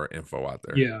isn't more info out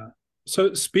there. Yeah.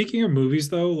 So speaking of movies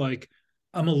though, like,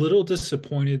 I'm a little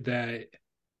disappointed that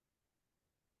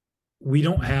we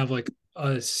don't have like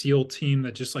a SEAL team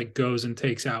that just like goes and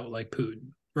takes out like Putin,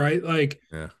 right? Like,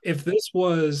 if this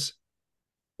was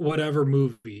whatever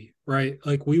movie, right?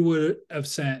 Like, we would have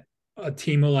sent a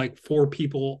team of like 4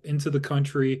 people into the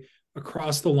country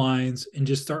across the lines and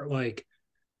just start like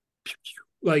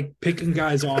picking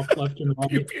guys off left and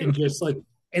right and just like,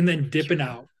 and then dipping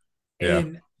out. Yeah.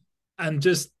 And I'm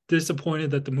just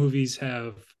disappointed that the movies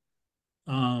have,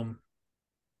 I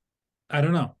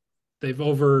don't know.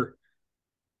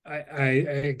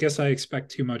 I guess I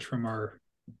expect too much from our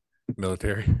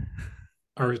military,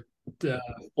 our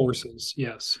forces.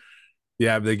 Yes.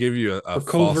 Yeah, they give you a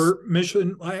covert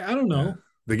mission. I don't know. Yeah.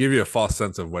 They give you a false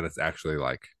sense of what it's actually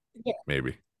like. Yeah.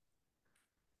 Maybe.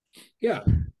 Yeah.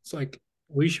 It's like,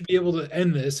 we should be able to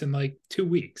end this in like 2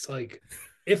 weeks. Like,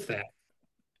 if that.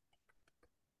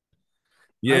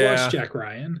 Yeah. I watched Jack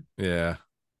Ryan. Yeah.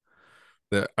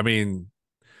 I mean,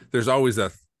 there's always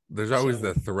the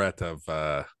threat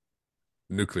of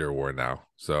nuclear war now.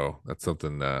 So that's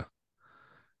something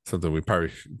we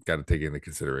probably got to take into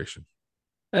consideration.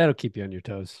 That'll keep you on your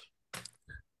toes.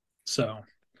 So,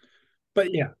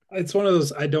 but yeah, it's one of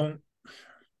those,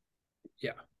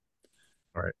 yeah.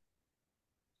 All right.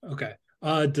 Okay.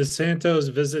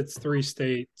 DeSantis visits 3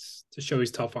 states to show he's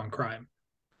tough on crime.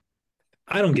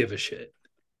 I don't give a shit.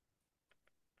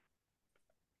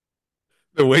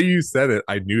 The way you said it,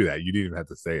 I knew that. You didn't even have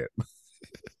to say it.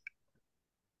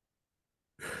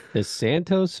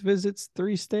 DeSantis visits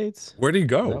 3 states? Where'd he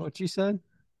go? Is that what you said?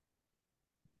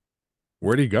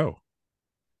 Where'd he go?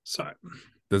 Sorry.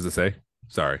 Does it say?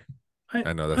 Sorry.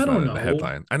 I know that's not in the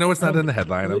headline. I know it's not in the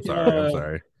headline. I'm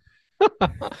sorry.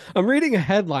 I'm reading a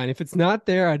headline. If it's not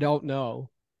there, I don't know.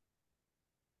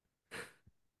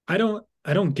 I don't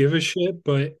give a shit,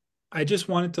 but I just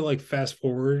wanted to like fast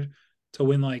forward to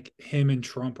when like him and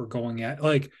Trump are going at,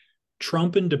 like,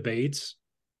 Trump in debates.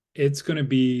 It's going to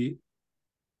be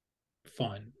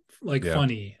fun, like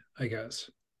funny, I guess.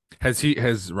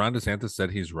 Has Ron DeSantis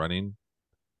said he's running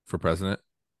for president?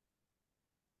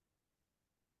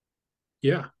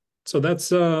 Yeah. So that's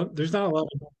there's not a lot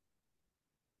of...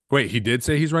 Wait, he did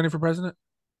say he's running for president?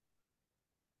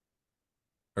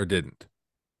 Or didn't?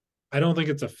 I don't think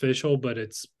it's official, but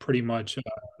it's pretty much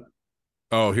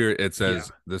Oh, here it Yeah,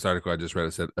 says this article I just read.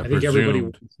 It said a I think everybody.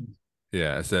 presumed.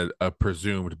 Yeah, it said a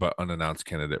presumed but unannounced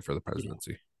candidate for the Yeah.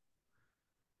 presidency.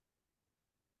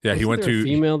 Yeah, he Wasn't went there a to.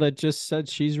 female that just said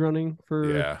she's running for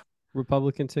Yeah,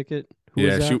 Republican ticket? Who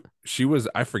was yeah. that? She was.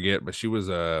 I forget, but she was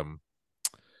an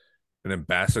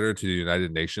ambassador to the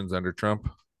United Nations under Trump.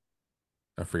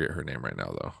 I forget her name right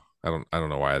now, though. I don't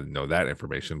know why I know that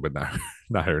information, but not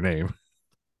not her name.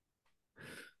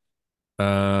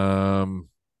 Um,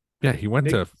 yeah, he went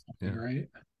Nikki, to. Yeah. right?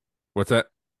 What's that?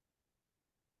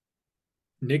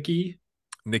 Nikki.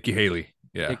 Nikki Haley.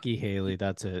 Yeah, Nikki Haley.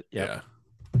 That's it. Yep.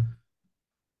 yeah.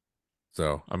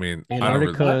 So I mean, I don't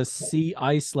really. Antarctica sea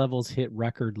ice levels hit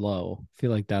record low. I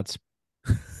feel like that's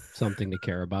something to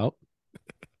care about.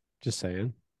 Just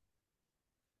saying.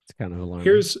 It's kind of alarming.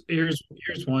 Here's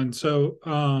one. So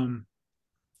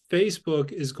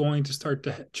Facebook is going to start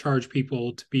to charge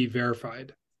people to be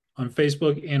verified on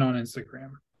Facebook and on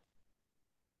Instagram.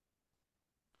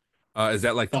 Is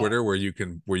that like Thought. Twitter where you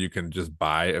can just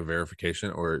buy a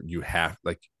verification, or you have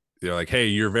like they're like, hey,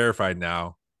 you're verified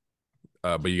now,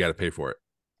 but you got to pay for it,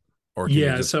 or can you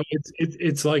Yeah, just? so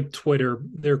it's like Twitter.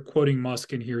 They're quoting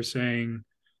Musk in here saying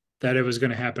that it was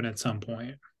going to happen at some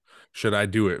point. Should I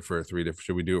do it for three different?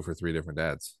 Should we do it for three different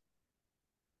dads?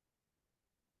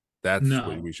 That's what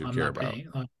No, we should I'm care not about.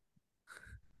 paying.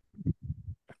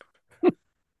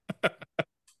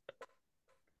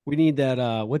 We need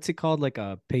that what's it called? Like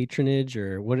a patronage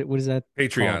or what is that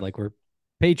Patreon. called? Like we're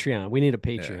Patreon. We need a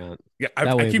Yeah, Patreon. yeah. That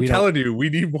I way keep we don't telling you, we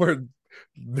need more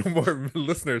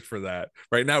listeners for that.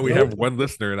 Right now, we have one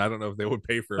listener, and I don't know if they would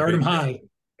pay for a Start them Patreon.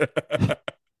 high.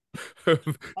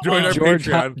 Join our George,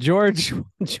 Patreon.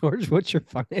 George, what's your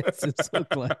finances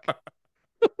look like?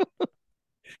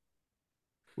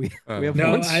 We have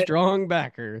No, one strong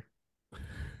backer.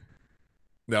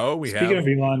 No, we Speaking have. of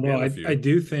Elon, We though, have a I few.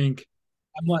 do think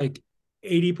I'm like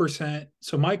 80%.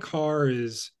 So my car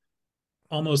is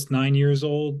almost 9 years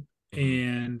old Mhm.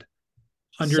 and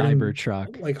 100 and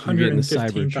Cybertruck. like You're getting the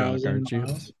Cybertruck, 115,000 aren't you?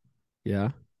 miles.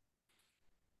 Yeah.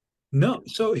 No,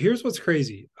 so here's what's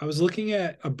crazy. I was looking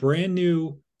at a brand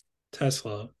new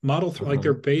Tesla Model 3, like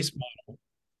their base model.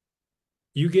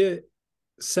 You get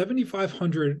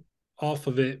 7,500 off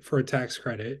of it for a tax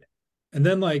credit. And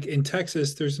then like in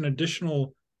Texas, there's an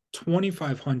additional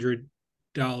 $2,500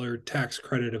 tax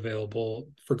credit available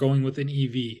for going with an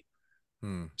EV.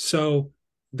 Hmm. So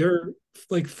they're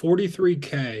like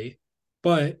 43K.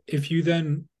 But if you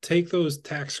then take those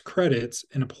tax credits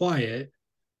and apply it,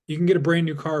 you can get a brand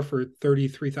new car for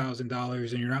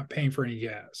 $33,000 and you're not paying for any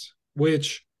gas,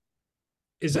 which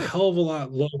is a hell of a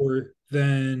lot lower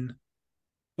than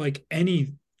like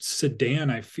any sedan.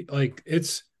 I feel like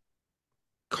it's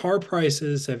car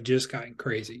prices have just gotten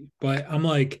crazy, but I'm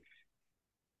like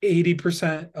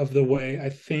 80% of the way. I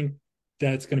think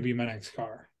that's going to be my next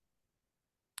car.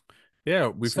 Yeah,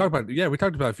 we talked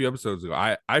about a few episodes ago.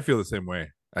 I feel the same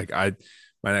way. Like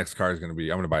my next car is going to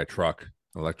be I'm going to buy a truck,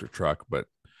 an electric truck, but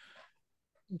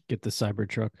Get the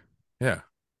Cybertruck. yeah.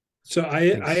 So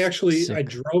I actually sick. I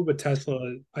drove a Tesla.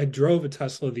 I drove a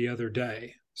Tesla the other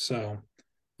day. So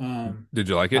Did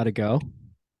you like How'd it? it go?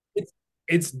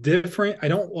 it's different. I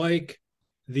don't like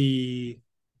the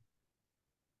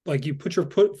like you put your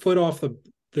foot off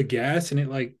the gas and it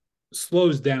like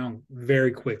slows down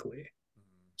very quickly.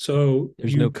 So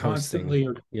There's you no constantly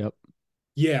coasting. Yep.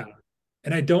 yeah.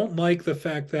 And I don't like the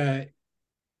fact that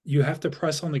you have to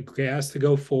press on the gas to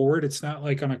go forward. It's not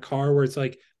like on a car where it's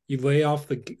like you lay off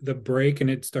the brake and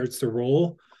it starts to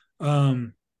roll.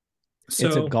 So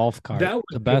It's a golf cart. that was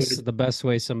good. The best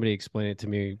way somebody explained it to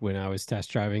me when I was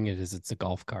test driving it is it's a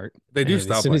golf cart. They do And as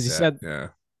stuff soon like as he that. said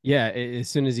Yeah. as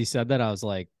soon as he said that, I was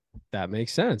like, that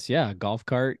makes sense. Yeah, golf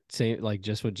cart, same like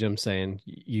just what Jim's saying.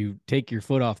 You take your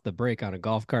foot off the brake on a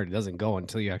golf cart, it doesn't go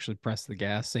until you actually press the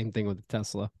gas. Same thing with the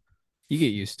Tesla. You get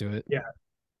used to it. Yeah.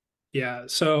 Yeah.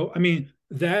 So I mean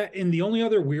that and the only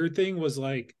other weird thing was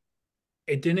like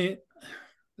it didn't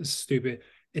this is stupid.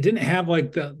 It didn't have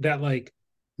like that like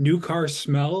new car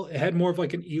smell. It had more of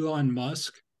like an Elon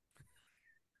Musk.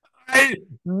 I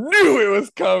knew it was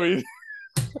coming.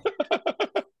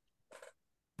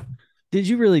 Did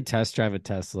you really test drive a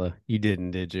Tesla? You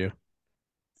didn't, did you?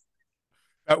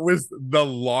 That was the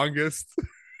longest.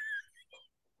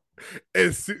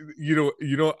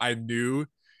 I knew,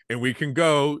 and we can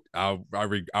go. I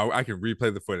can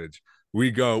replay the footage.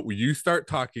 We go. You start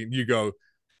talking. You go.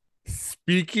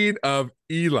 Speaking of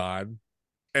Elon,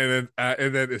 and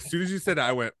then as soon as you said that,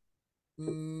 I went.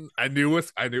 I knew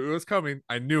it was coming.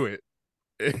 I knew it.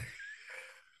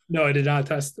 No, I did not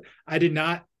test. I did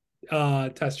not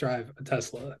test drive a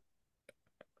Tesla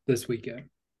this weekend.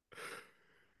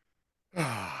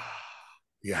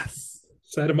 Yes.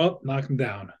 Set him up, knock him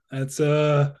down. That's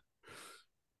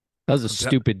That was a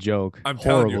stupid joke. I'm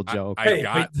horrible telling you, joke. Hey,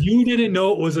 but you didn't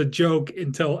know it was a joke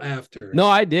until after. No,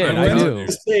 I did. I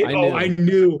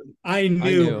knew. I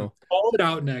knew. Call it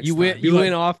out next time. You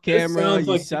went off camera. Sounds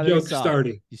you like set the joke us up.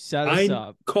 starting. You set us I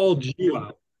up. called you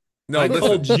out. No, I listen.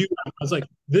 called you out. I was like,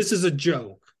 this is a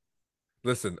joke.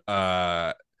 Listen,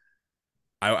 I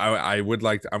would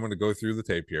like to, I'm going to go through the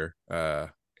tape here,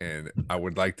 and I'm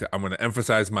going to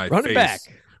emphasize my Run face it back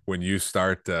when you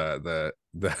start the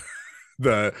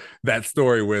that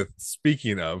story with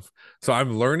speaking of. So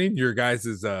I'm learning your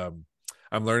guys' dad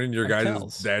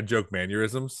joke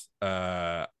mannerisms,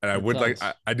 and I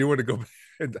do want to go.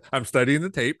 I'm studying the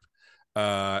tape,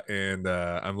 and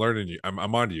I'm learning you.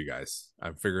 I'm on to you guys.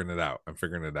 I'm figuring it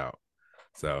out.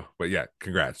 So, but yeah,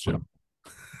 congrats, Jim.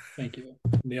 Thank you.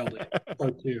 Nailed it.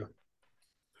 Part 2.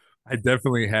 I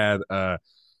definitely had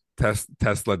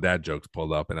Tesla dad jokes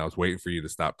pulled up, and I was waiting for you to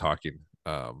stop talking.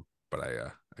 But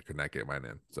I could not get mine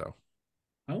in. So,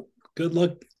 well, good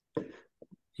luck.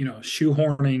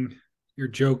 Shoehorning your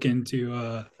joke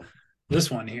into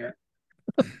this one here.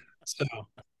 So,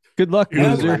 good luck,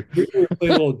 loser. We play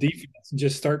a little defense and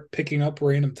just start picking up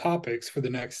random topics for the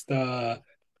next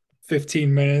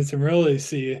 15 minutes and really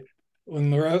see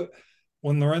when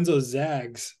Lorenzo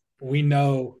zags, we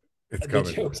know it's the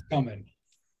joke's coming.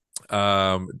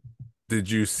 Did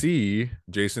you see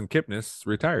Jason Kipnis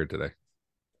retired today?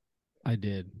 I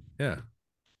did. Yeah,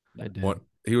 I did.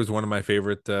 He was one of my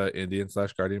favorite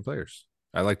Indian/Guardian players.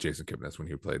 I liked Jason Kipnis when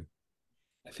he played.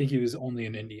 I think he was only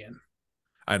an Indian.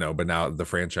 I know, but now the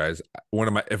franchise,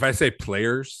 if I say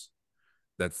players,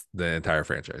 that's the entire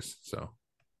franchise. So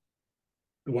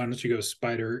why don't you go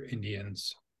Spider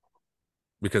Indians?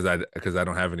 Because I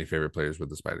don't have any favorite players with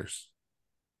the Spiders.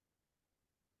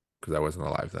 Because I wasn't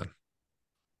alive then.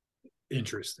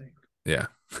 Interesting. Yeah.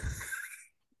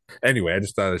 Anyway, I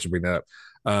just thought I should bring that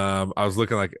up. I was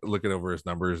looking over his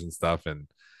numbers and stuff, and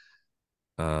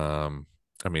I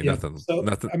mean, nothing.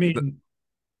 I mean,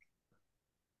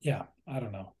 yeah, I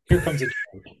don't know. Here comes a joke.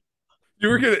 You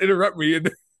were gonna interrupt me,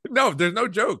 and no, there's no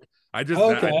joke. I just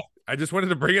wanted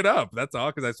to bring it up. That's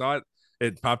all, because I saw it.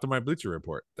 It popped in my Bleacher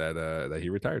Report that he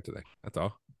retired today. That's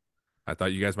all. I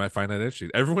thought you guys might find that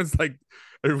interesting. Everyone's like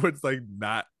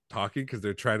not talking because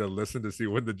they're trying to listen to see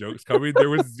when the joke's coming. There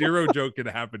was zero joke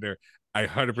gonna happen there.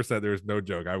 100% there was no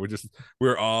joke.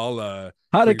 We're all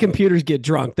how do computers get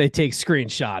drunk? They take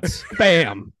screenshots.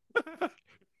 Bam.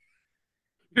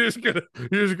 You're just gonna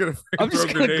I'm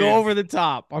just gonna go over the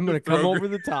top. I'm gonna come over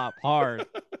the top hard.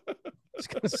 Just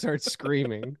gonna start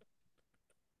screaming.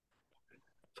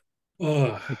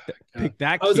 Oh, pick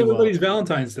that. How was everybody's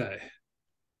Valentine's Day?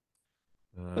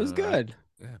 It was good.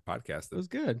 Yeah, podcast. It was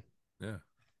good. Yeah.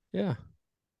 Yeah.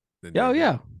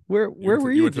 Yeah. Where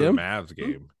were you, went Jim? To the Mavs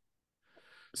game.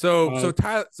 So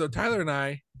Tyler and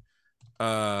I,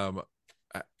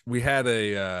 we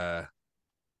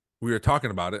were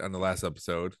talking about it on the last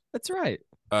episode. That's right.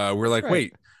 We're like,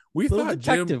 wait, we thought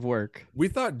detective work. We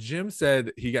thought Jim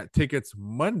said he got tickets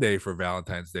Monday for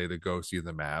Valentine's Day to go see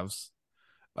the Mavs.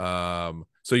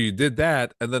 So you did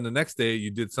that, and then the next day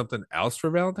you did something else for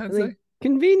Valentine's Day.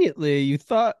 Conveniently, you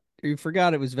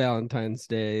forgot it was Valentine's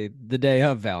Day, the day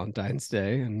of Valentine's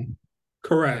Day, and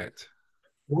correct.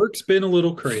 Work's been a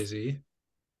little crazy,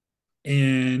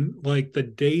 and like the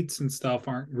dates and stuff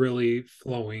aren't really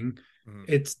flowing.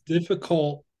 It's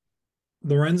difficult.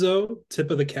 Lorenzo,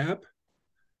 tip of the cap.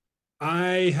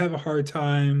 I have a hard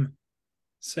time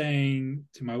saying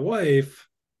to my wife,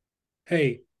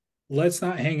 hey, let's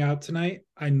not hang out tonight.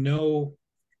 I know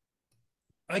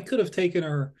I could have taken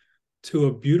her to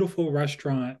a beautiful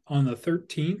restaurant on the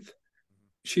 13th.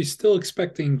 She's still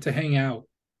expecting to hang out.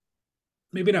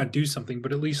 Maybe not do something,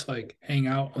 but at least like hang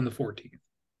out on the 14th.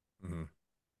 Mm-hmm.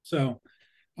 So,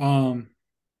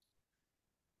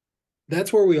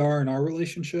 that's where we are in our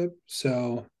relationship.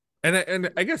 So, and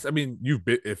I guess, I mean,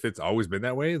 if it's always been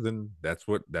that way, then that's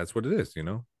what it is, you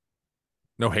know.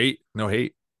 No hate. No,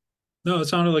 it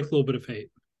sounded like a little bit of hate.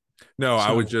 No,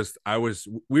 so,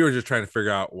 we were just trying to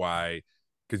figure out why,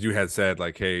 because you had said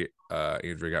like, hey,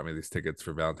 Andrea got me these tickets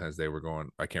for Valentine's Day.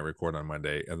 I can't record on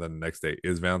Monday. And then the next day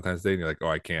is Valentine's Day. And you're like, oh,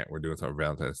 I can't. We're doing something for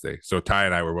Valentine's Day. So Ty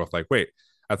and I were both like, wait,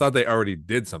 I thought they already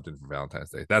did something for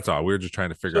Valentine's Day. That's all. We were just trying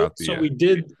to figure out So we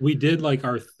did like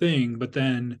our thing, but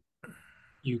then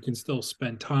you can still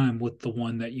spend time with the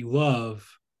one that you love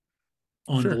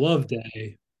on the love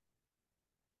day.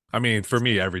 I mean, for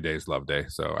me, every day is love day.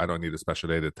 So I don't need a special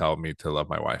day to tell me to love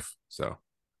my wife. So,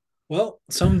 well,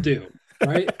 some do,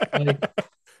 right? Like,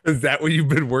 is that what you've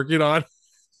been working on?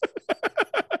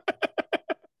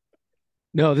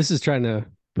 No, this is trying to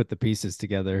put the pieces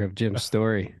together of Jim's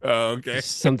story. Oh, okay.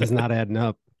 Something's not adding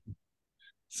up.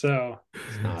 So,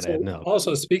 It's not adding up.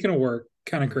 also speaking of work,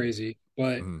 kind of crazy,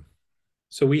 but Mhm.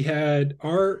 so we had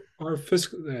our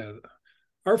fiscal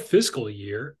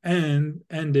year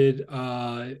ended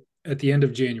at the end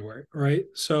of January, right?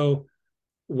 So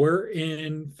we're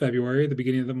in February, the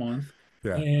beginning of the month,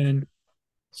 Yeah. and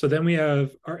so then we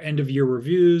have our end of year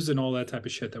reviews and all that type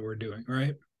of shit that we're doing,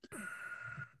 right?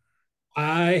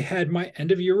 I had my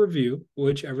end of year review,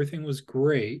 which everything was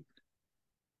great.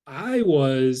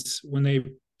 When they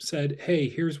said, "Hey,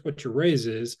 here's what your raise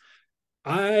is,"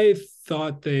 I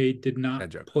thought they did not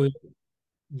Bad joke. put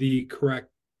the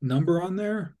correct number on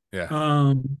there.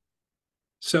 Yeah.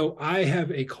 So I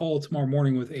have a call tomorrow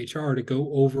morning with HR to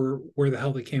go over where the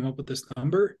hell they came up with this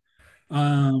number.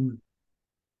 Have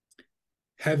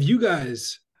you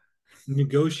guys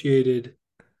negotiated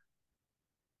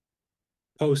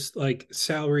post like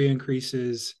salary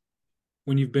increases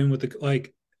when you've been with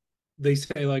they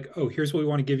say like, oh, here's what we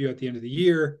want to give you at the end of the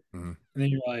year, Mhm. and then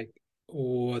you're like,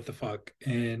 what the fuck?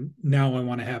 And now I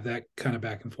want to have that kind of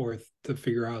back and forth to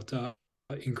figure out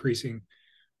increasing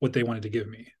what they wanted to give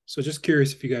me. So just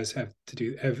curious if you guys have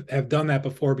done that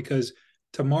before, because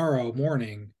tomorrow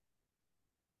morning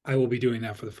I will be doing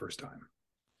that for the first time.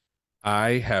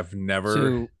 I have never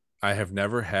So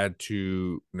had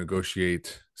to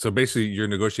negotiate. So basically you're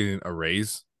negotiating a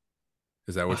raise.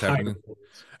 Is that A what's higher happening? raise.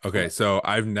 Okay, Correct. so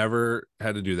I've never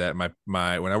had to do that.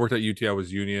 My when I worked at UT, I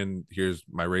was union. Here's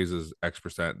my raises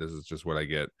X%. This is just what I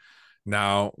get.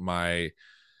 Now my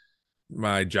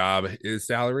job is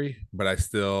salary, but I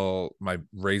still my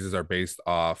raises are based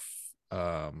off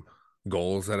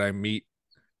goals that I meet,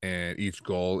 and each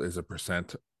goal is a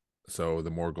percent. So the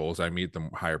more goals I meet, the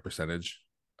higher percentage,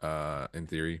 in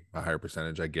theory, a higher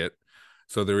percentage I get.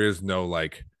 So there is no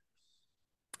like,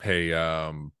 hey,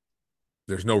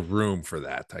 there's no room for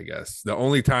that, I guess. The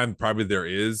only time probably there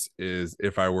is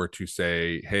if I were to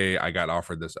say, hey, I got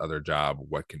offered this other job,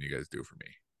 what can you guys do for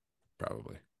me?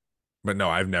 Probably. But no,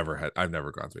 I've never gone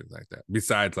through anything like that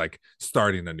besides like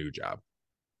starting a new job.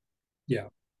 Yeah.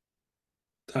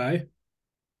 Ty?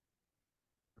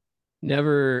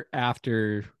 never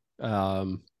after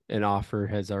an offer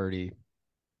has already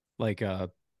like a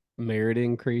merit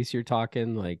increase you're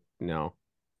talking, like no,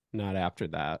 not after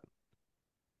that.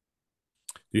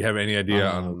 Do you have any idea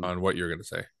on Um what you're gonna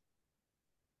say?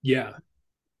 Yeah.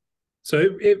 So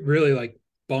it really like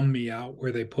bummed me out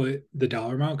where they put the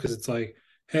dollar amount, because it's like,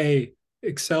 hey,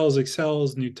 excels,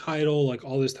 new title, like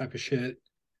all this type of shit.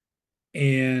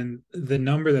 And the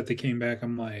number that they came back,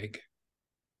 I'm like,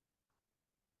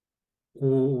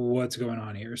 what's going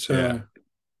on here? Yeah.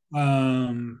 So,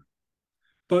 um,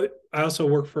 but I also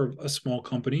work for a small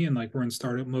company and like we're in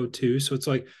startup mode too. So it's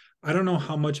like, I don't know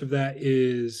how much of that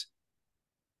is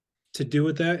to do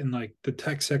with that. And like the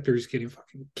tech sector is getting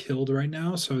fucking killed right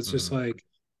now. So it's just Mhm. like,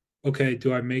 okay,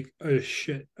 do I make a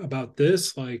shit about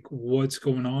this? Like, what's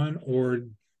going on? Or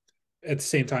at the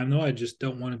same time, though, I just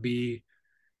don't want to be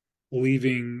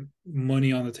leaving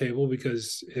money on the table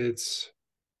because it's,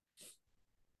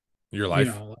 Your you life.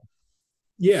 know,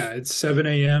 yeah, it's 7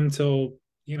 a.m. till,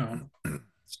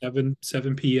 7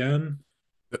 p.m.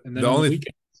 And The then on the only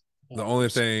weekend. the only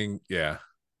thing, yeah.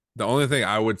 The only thing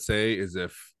I would say is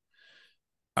if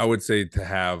I would say to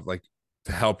have like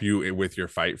to help you with your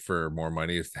fight for more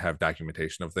money is to have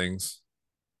documentation of things.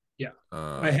 Yeah,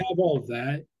 I Um, have all of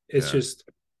that. It's yeah. just,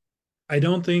 I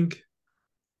don't think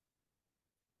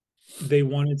they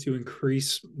wanted to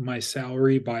increase my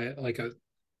salary by like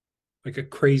a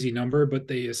crazy number, but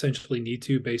they essentially need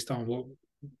to based on what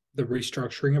the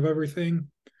restructuring of everything.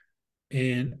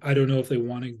 And I don't know if they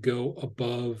want to go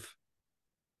above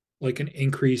like an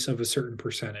increase of a certain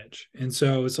percentage. And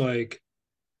so it's like,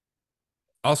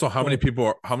 Also, well, how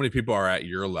many people are at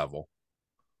your level?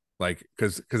 Like,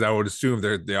 because I would assume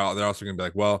they're also gonna be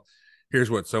like, well, here's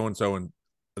what so and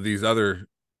these other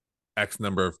X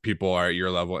number of people are at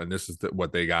your level, and this is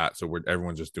what they got. So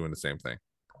everyone's just doing the same thing.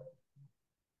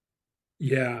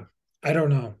 yeah, I don't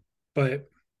know. But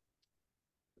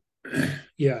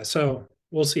yeah, so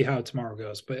we'll see how tomorrow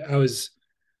goes. But I was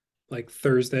like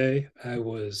Thursday, I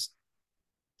was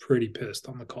pretty pissed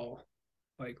on the call.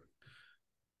 Like,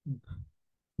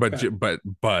 But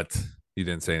bad. you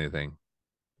didn't say anything.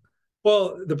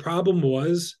 Well, the problem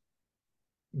was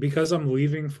because I'm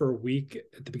leaving for a week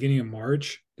at the beginning of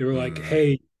March, they were like, Mm,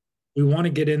 hey, we want to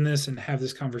get in this and have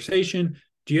this conversation.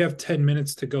 Do you have 10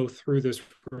 minutes to go through this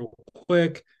real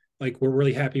quick? Like, we're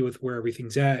really happy with where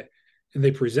everything's at. And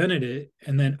they presented it.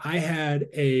 And then I had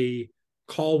a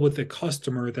call with a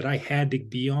customer that I had to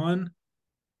be on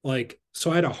Like,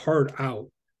 so I had a hard out.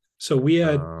 So we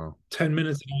had 10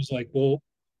 minutes and I was like, well,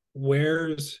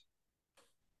 where's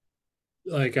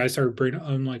like I started bringing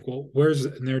I'm like, well, where's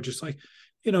and they're just like,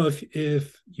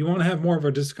 if you want to have more of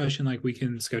a discussion, like we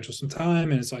can schedule some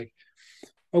time. And it's like,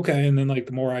 okay. And then like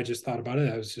the more I just thought about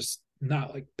it, I was just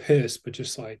not like pissed, but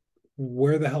just like,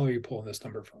 where the hell are you pulling this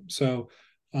number from? So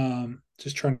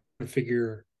just trying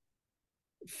to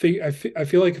I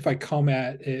feel like if I come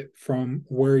at it from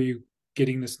where are you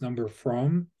getting this number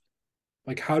from,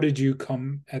 like how did you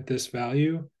come at this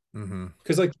value?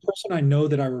 Because like the person I know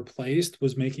that I replaced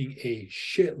was making a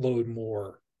shitload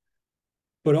more,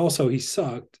 but also he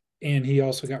sucked and he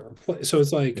also got replaced. So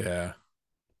it's like, yeah.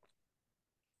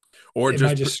 Or am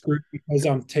just I just screwed because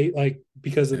I'm like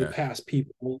because of the Yeah. past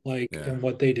people, like Yeah. and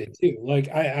what they did too? Like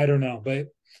I don't know, but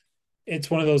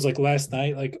it's one of those like last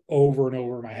night, like over and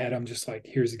over in my head, I'm just like,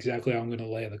 here's exactly how I'm going to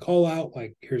lay the call out.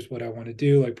 Like, here's what I want to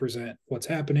do, like present what's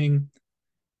happening.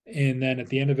 And then at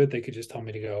the end of it, they could just tell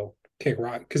me to go kick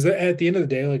rock. Because at the end of the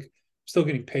day, like, I'm still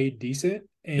getting paid decent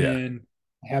and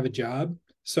I have a job.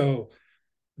 So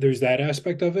there's that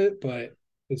aspect of it. But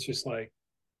it's just like,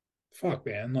 fuck,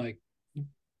 man. Like,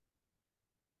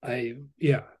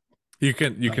 yeah. You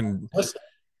can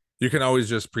always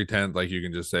just pretend like you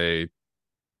can just say,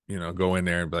 go in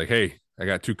there and be like, hey, I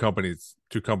got two companies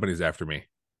after me.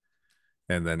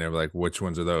 And then they're like, which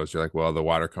ones are those? You're like, well, the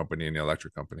water company and the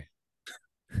electric company.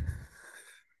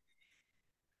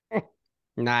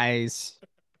 Nice.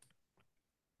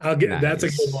 That's a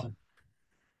good one.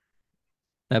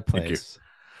 That place.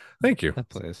 Thank you. That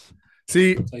place.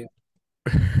 See,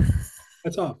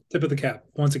 that's all. Tip of the cap.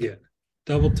 Once again,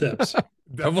 double tips.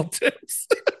 Double tips.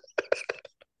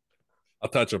 I'll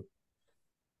touch them.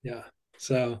 Yeah.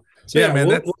 So yeah,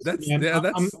 man.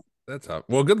 That's up.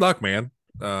 Well, good luck, man.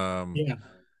 Yeah.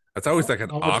 That's always like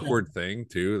an awkward thing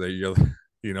too. That you're,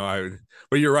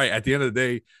 but you're right. At the end of the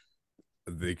day,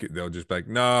 they'll just be like,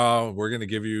 no, we're gonna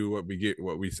give you what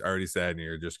we already said, and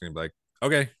you're just gonna be like,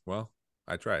 okay, well,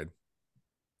 I tried.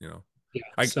 Yeah.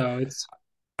 So it's.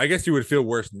 I guess you would feel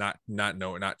worse not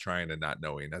trying and not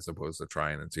knowing as opposed to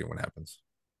trying and seeing what happens.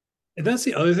 And that's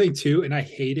the other thing too, and I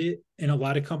hate it. And a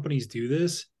lot of companies do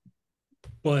this,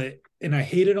 and I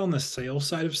hate it on the sales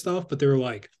side of stuff. But they're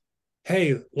like,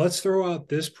 hey, let's throw out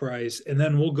this price, and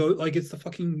then we'll go. Like it's the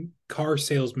fucking car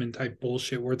salesman type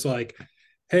bullshit where it's like,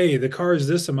 hey, the car is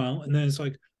this amount, and then it's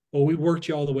like, well, we worked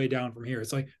you all the way down from here.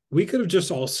 It's like we could have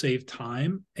just all saved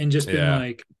time and just been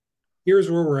like, here's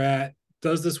where we're at.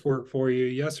 Does this work for you?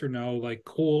 Yes or no? Like,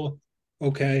 cool.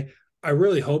 Okay. I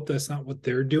really hope that's not what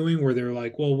they're doing, where they're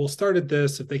like, well, we'll start at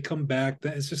this. If they come back,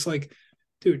 then it's just like,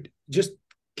 dude, just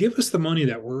give us the money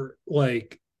that we're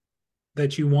like,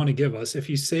 that you want to give us. If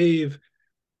you save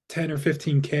 10 or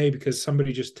 15K because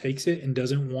somebody just takes it and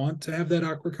doesn't want to have that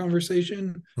awkward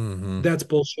conversation, that's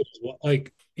bullshit as well.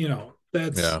 Like,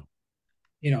 that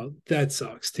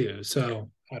sucks too. So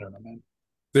I don't know, man.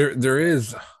 There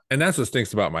is, and that's what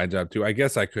stinks about my job too. I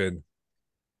guess I could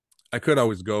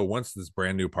always go once this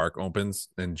brand new park opens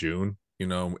in June,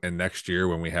 and next year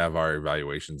when we have our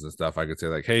evaluations and stuff, I could say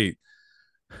like, hey,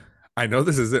 I know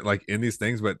this isn't like in these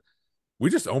things, but we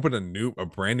just opened a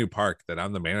brand new park that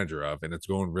I'm the manager of, and it's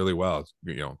going really well.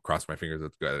 Cross my fingers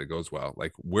that it goes well.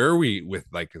 Like, where are we with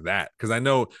like that? Because I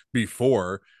know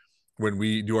before when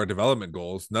we do our development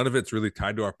goals, none of it's really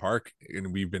tied to our park,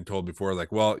 and we've been told before,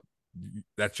 like, well,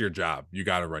 that's your job. You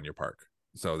got to run your park,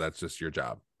 so that's just your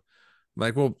job. I'm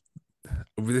like, well,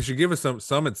 they should give us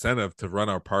some incentive to run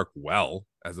our park well,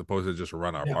 as opposed to just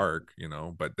run our park,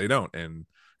 But they don't, and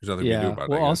there's nothing we can do about it.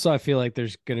 Well, also, I feel like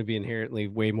there's going to be inherently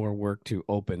way more work to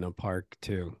open a park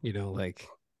too. Like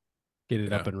get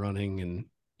it up and running, and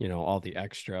all the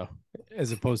extra,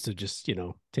 as opposed to just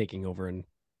taking over an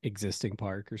existing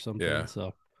park or something. Yeah.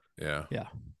 So yeah.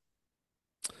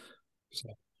 So,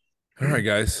 all right,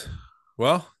 guys.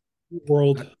 Well,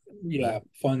 world,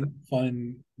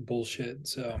 fun bullshit.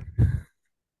 So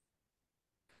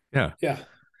yeah.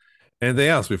 Anything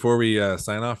else before we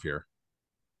sign off here?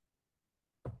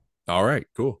 All right,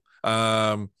 cool.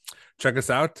 Check us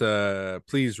out.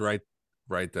 Please write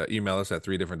email us at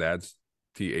 3differentdads,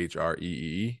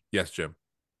 THREE. Yes, Jim.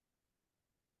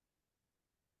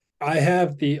 I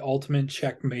have the ultimate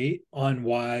checkmate on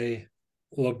why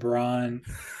LeBron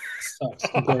sucks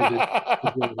compared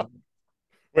to Jordan.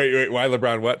 Wait, why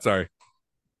LeBron what? Sorry.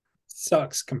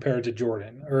 Sucks compared to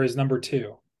Jordan, or is number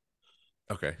 2.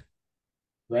 Okay.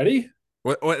 Ready?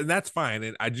 Well, that's fine.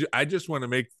 And I just want to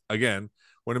make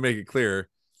it clear.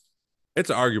 It's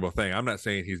an arguable thing. I'm not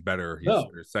saying he's better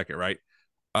or second, right?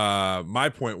 My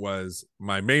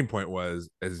main point was,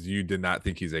 is you did not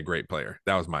think he's a great player.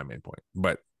 That was my main point.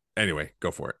 But Anyway,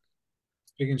 go for it.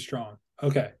 Big and strong.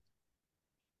 Okay.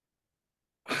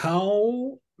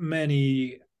 How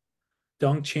many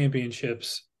dunk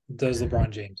championships does LeBron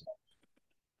James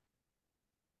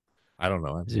I don't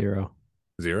know. 0.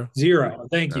 0? 0.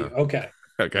 Thank you. Okay.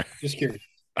 Okay. Just curious.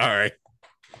 All right.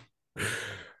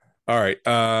 All right.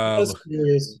 Just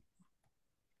curious.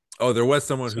 Oh, there was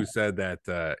someone who said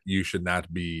that you should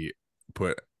not be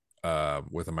put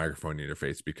with a microphone in your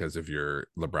face because of your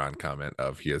LeBron comment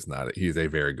of he's a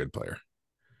very good player.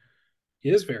 He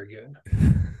is very good.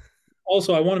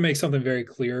 Also, I want to make something very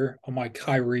clear on my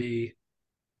Kyrie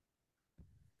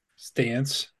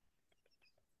stance.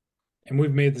 And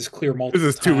we've made this clear multiple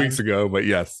times. This is 2 weeks ago, but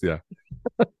yes, yeah.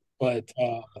 But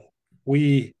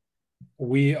we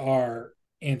are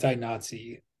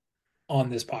anti-Nazi on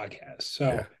this podcast. So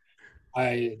yeah.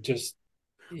 I just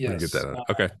get that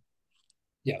okay.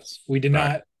 Yes, we did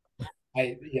not.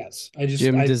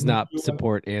 Jim does not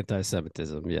support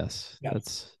anti-Semitism. Yes,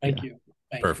 that's thank you.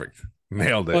 Perfect.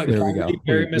 Nailed it. But there we go.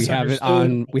 We have it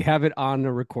on. We have it on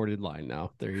a recorded line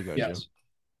now. There you go, Jim.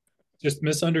 Just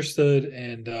misunderstood,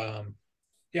 and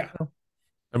yeah.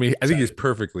 I mean, I think he's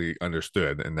perfectly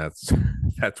understood, and that's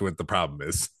what the problem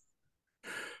is.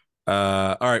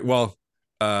 All right. Well,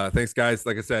 thanks, guys.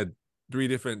 Like I said, 3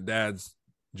 different dads,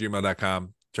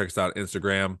 gmail.com. Check us out,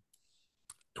 Instagram,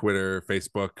 Twitter,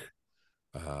 Facebook.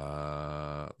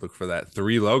 Look for that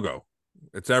 3 logo.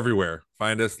 It's everywhere.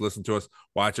 Find us, listen to us,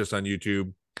 watch us on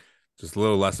YouTube. Just a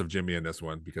little less of Jimmy in this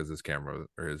one because his camera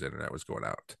or his internet was going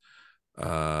out.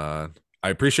 I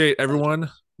appreciate everyone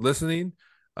listening.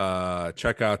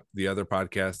 Check out the other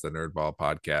podcast, the Nerdball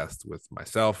podcast, with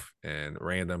myself and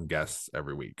random guests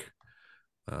every week.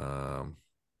 You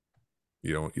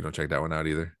don't check that one out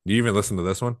either. Do you even listen to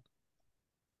this one?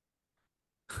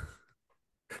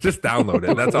 Just download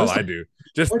it. That's all I do.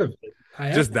 Just download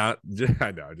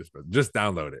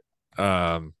it.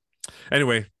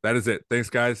 Anyway, that is it. Thanks,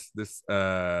 guys. This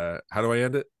how do I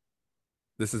end it?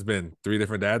 This has been 3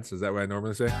 different dads. Is that what I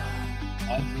normally say?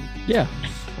 Yeah,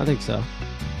 I think so.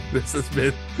 This has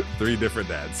been 3 different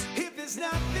dads. If there's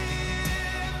nothing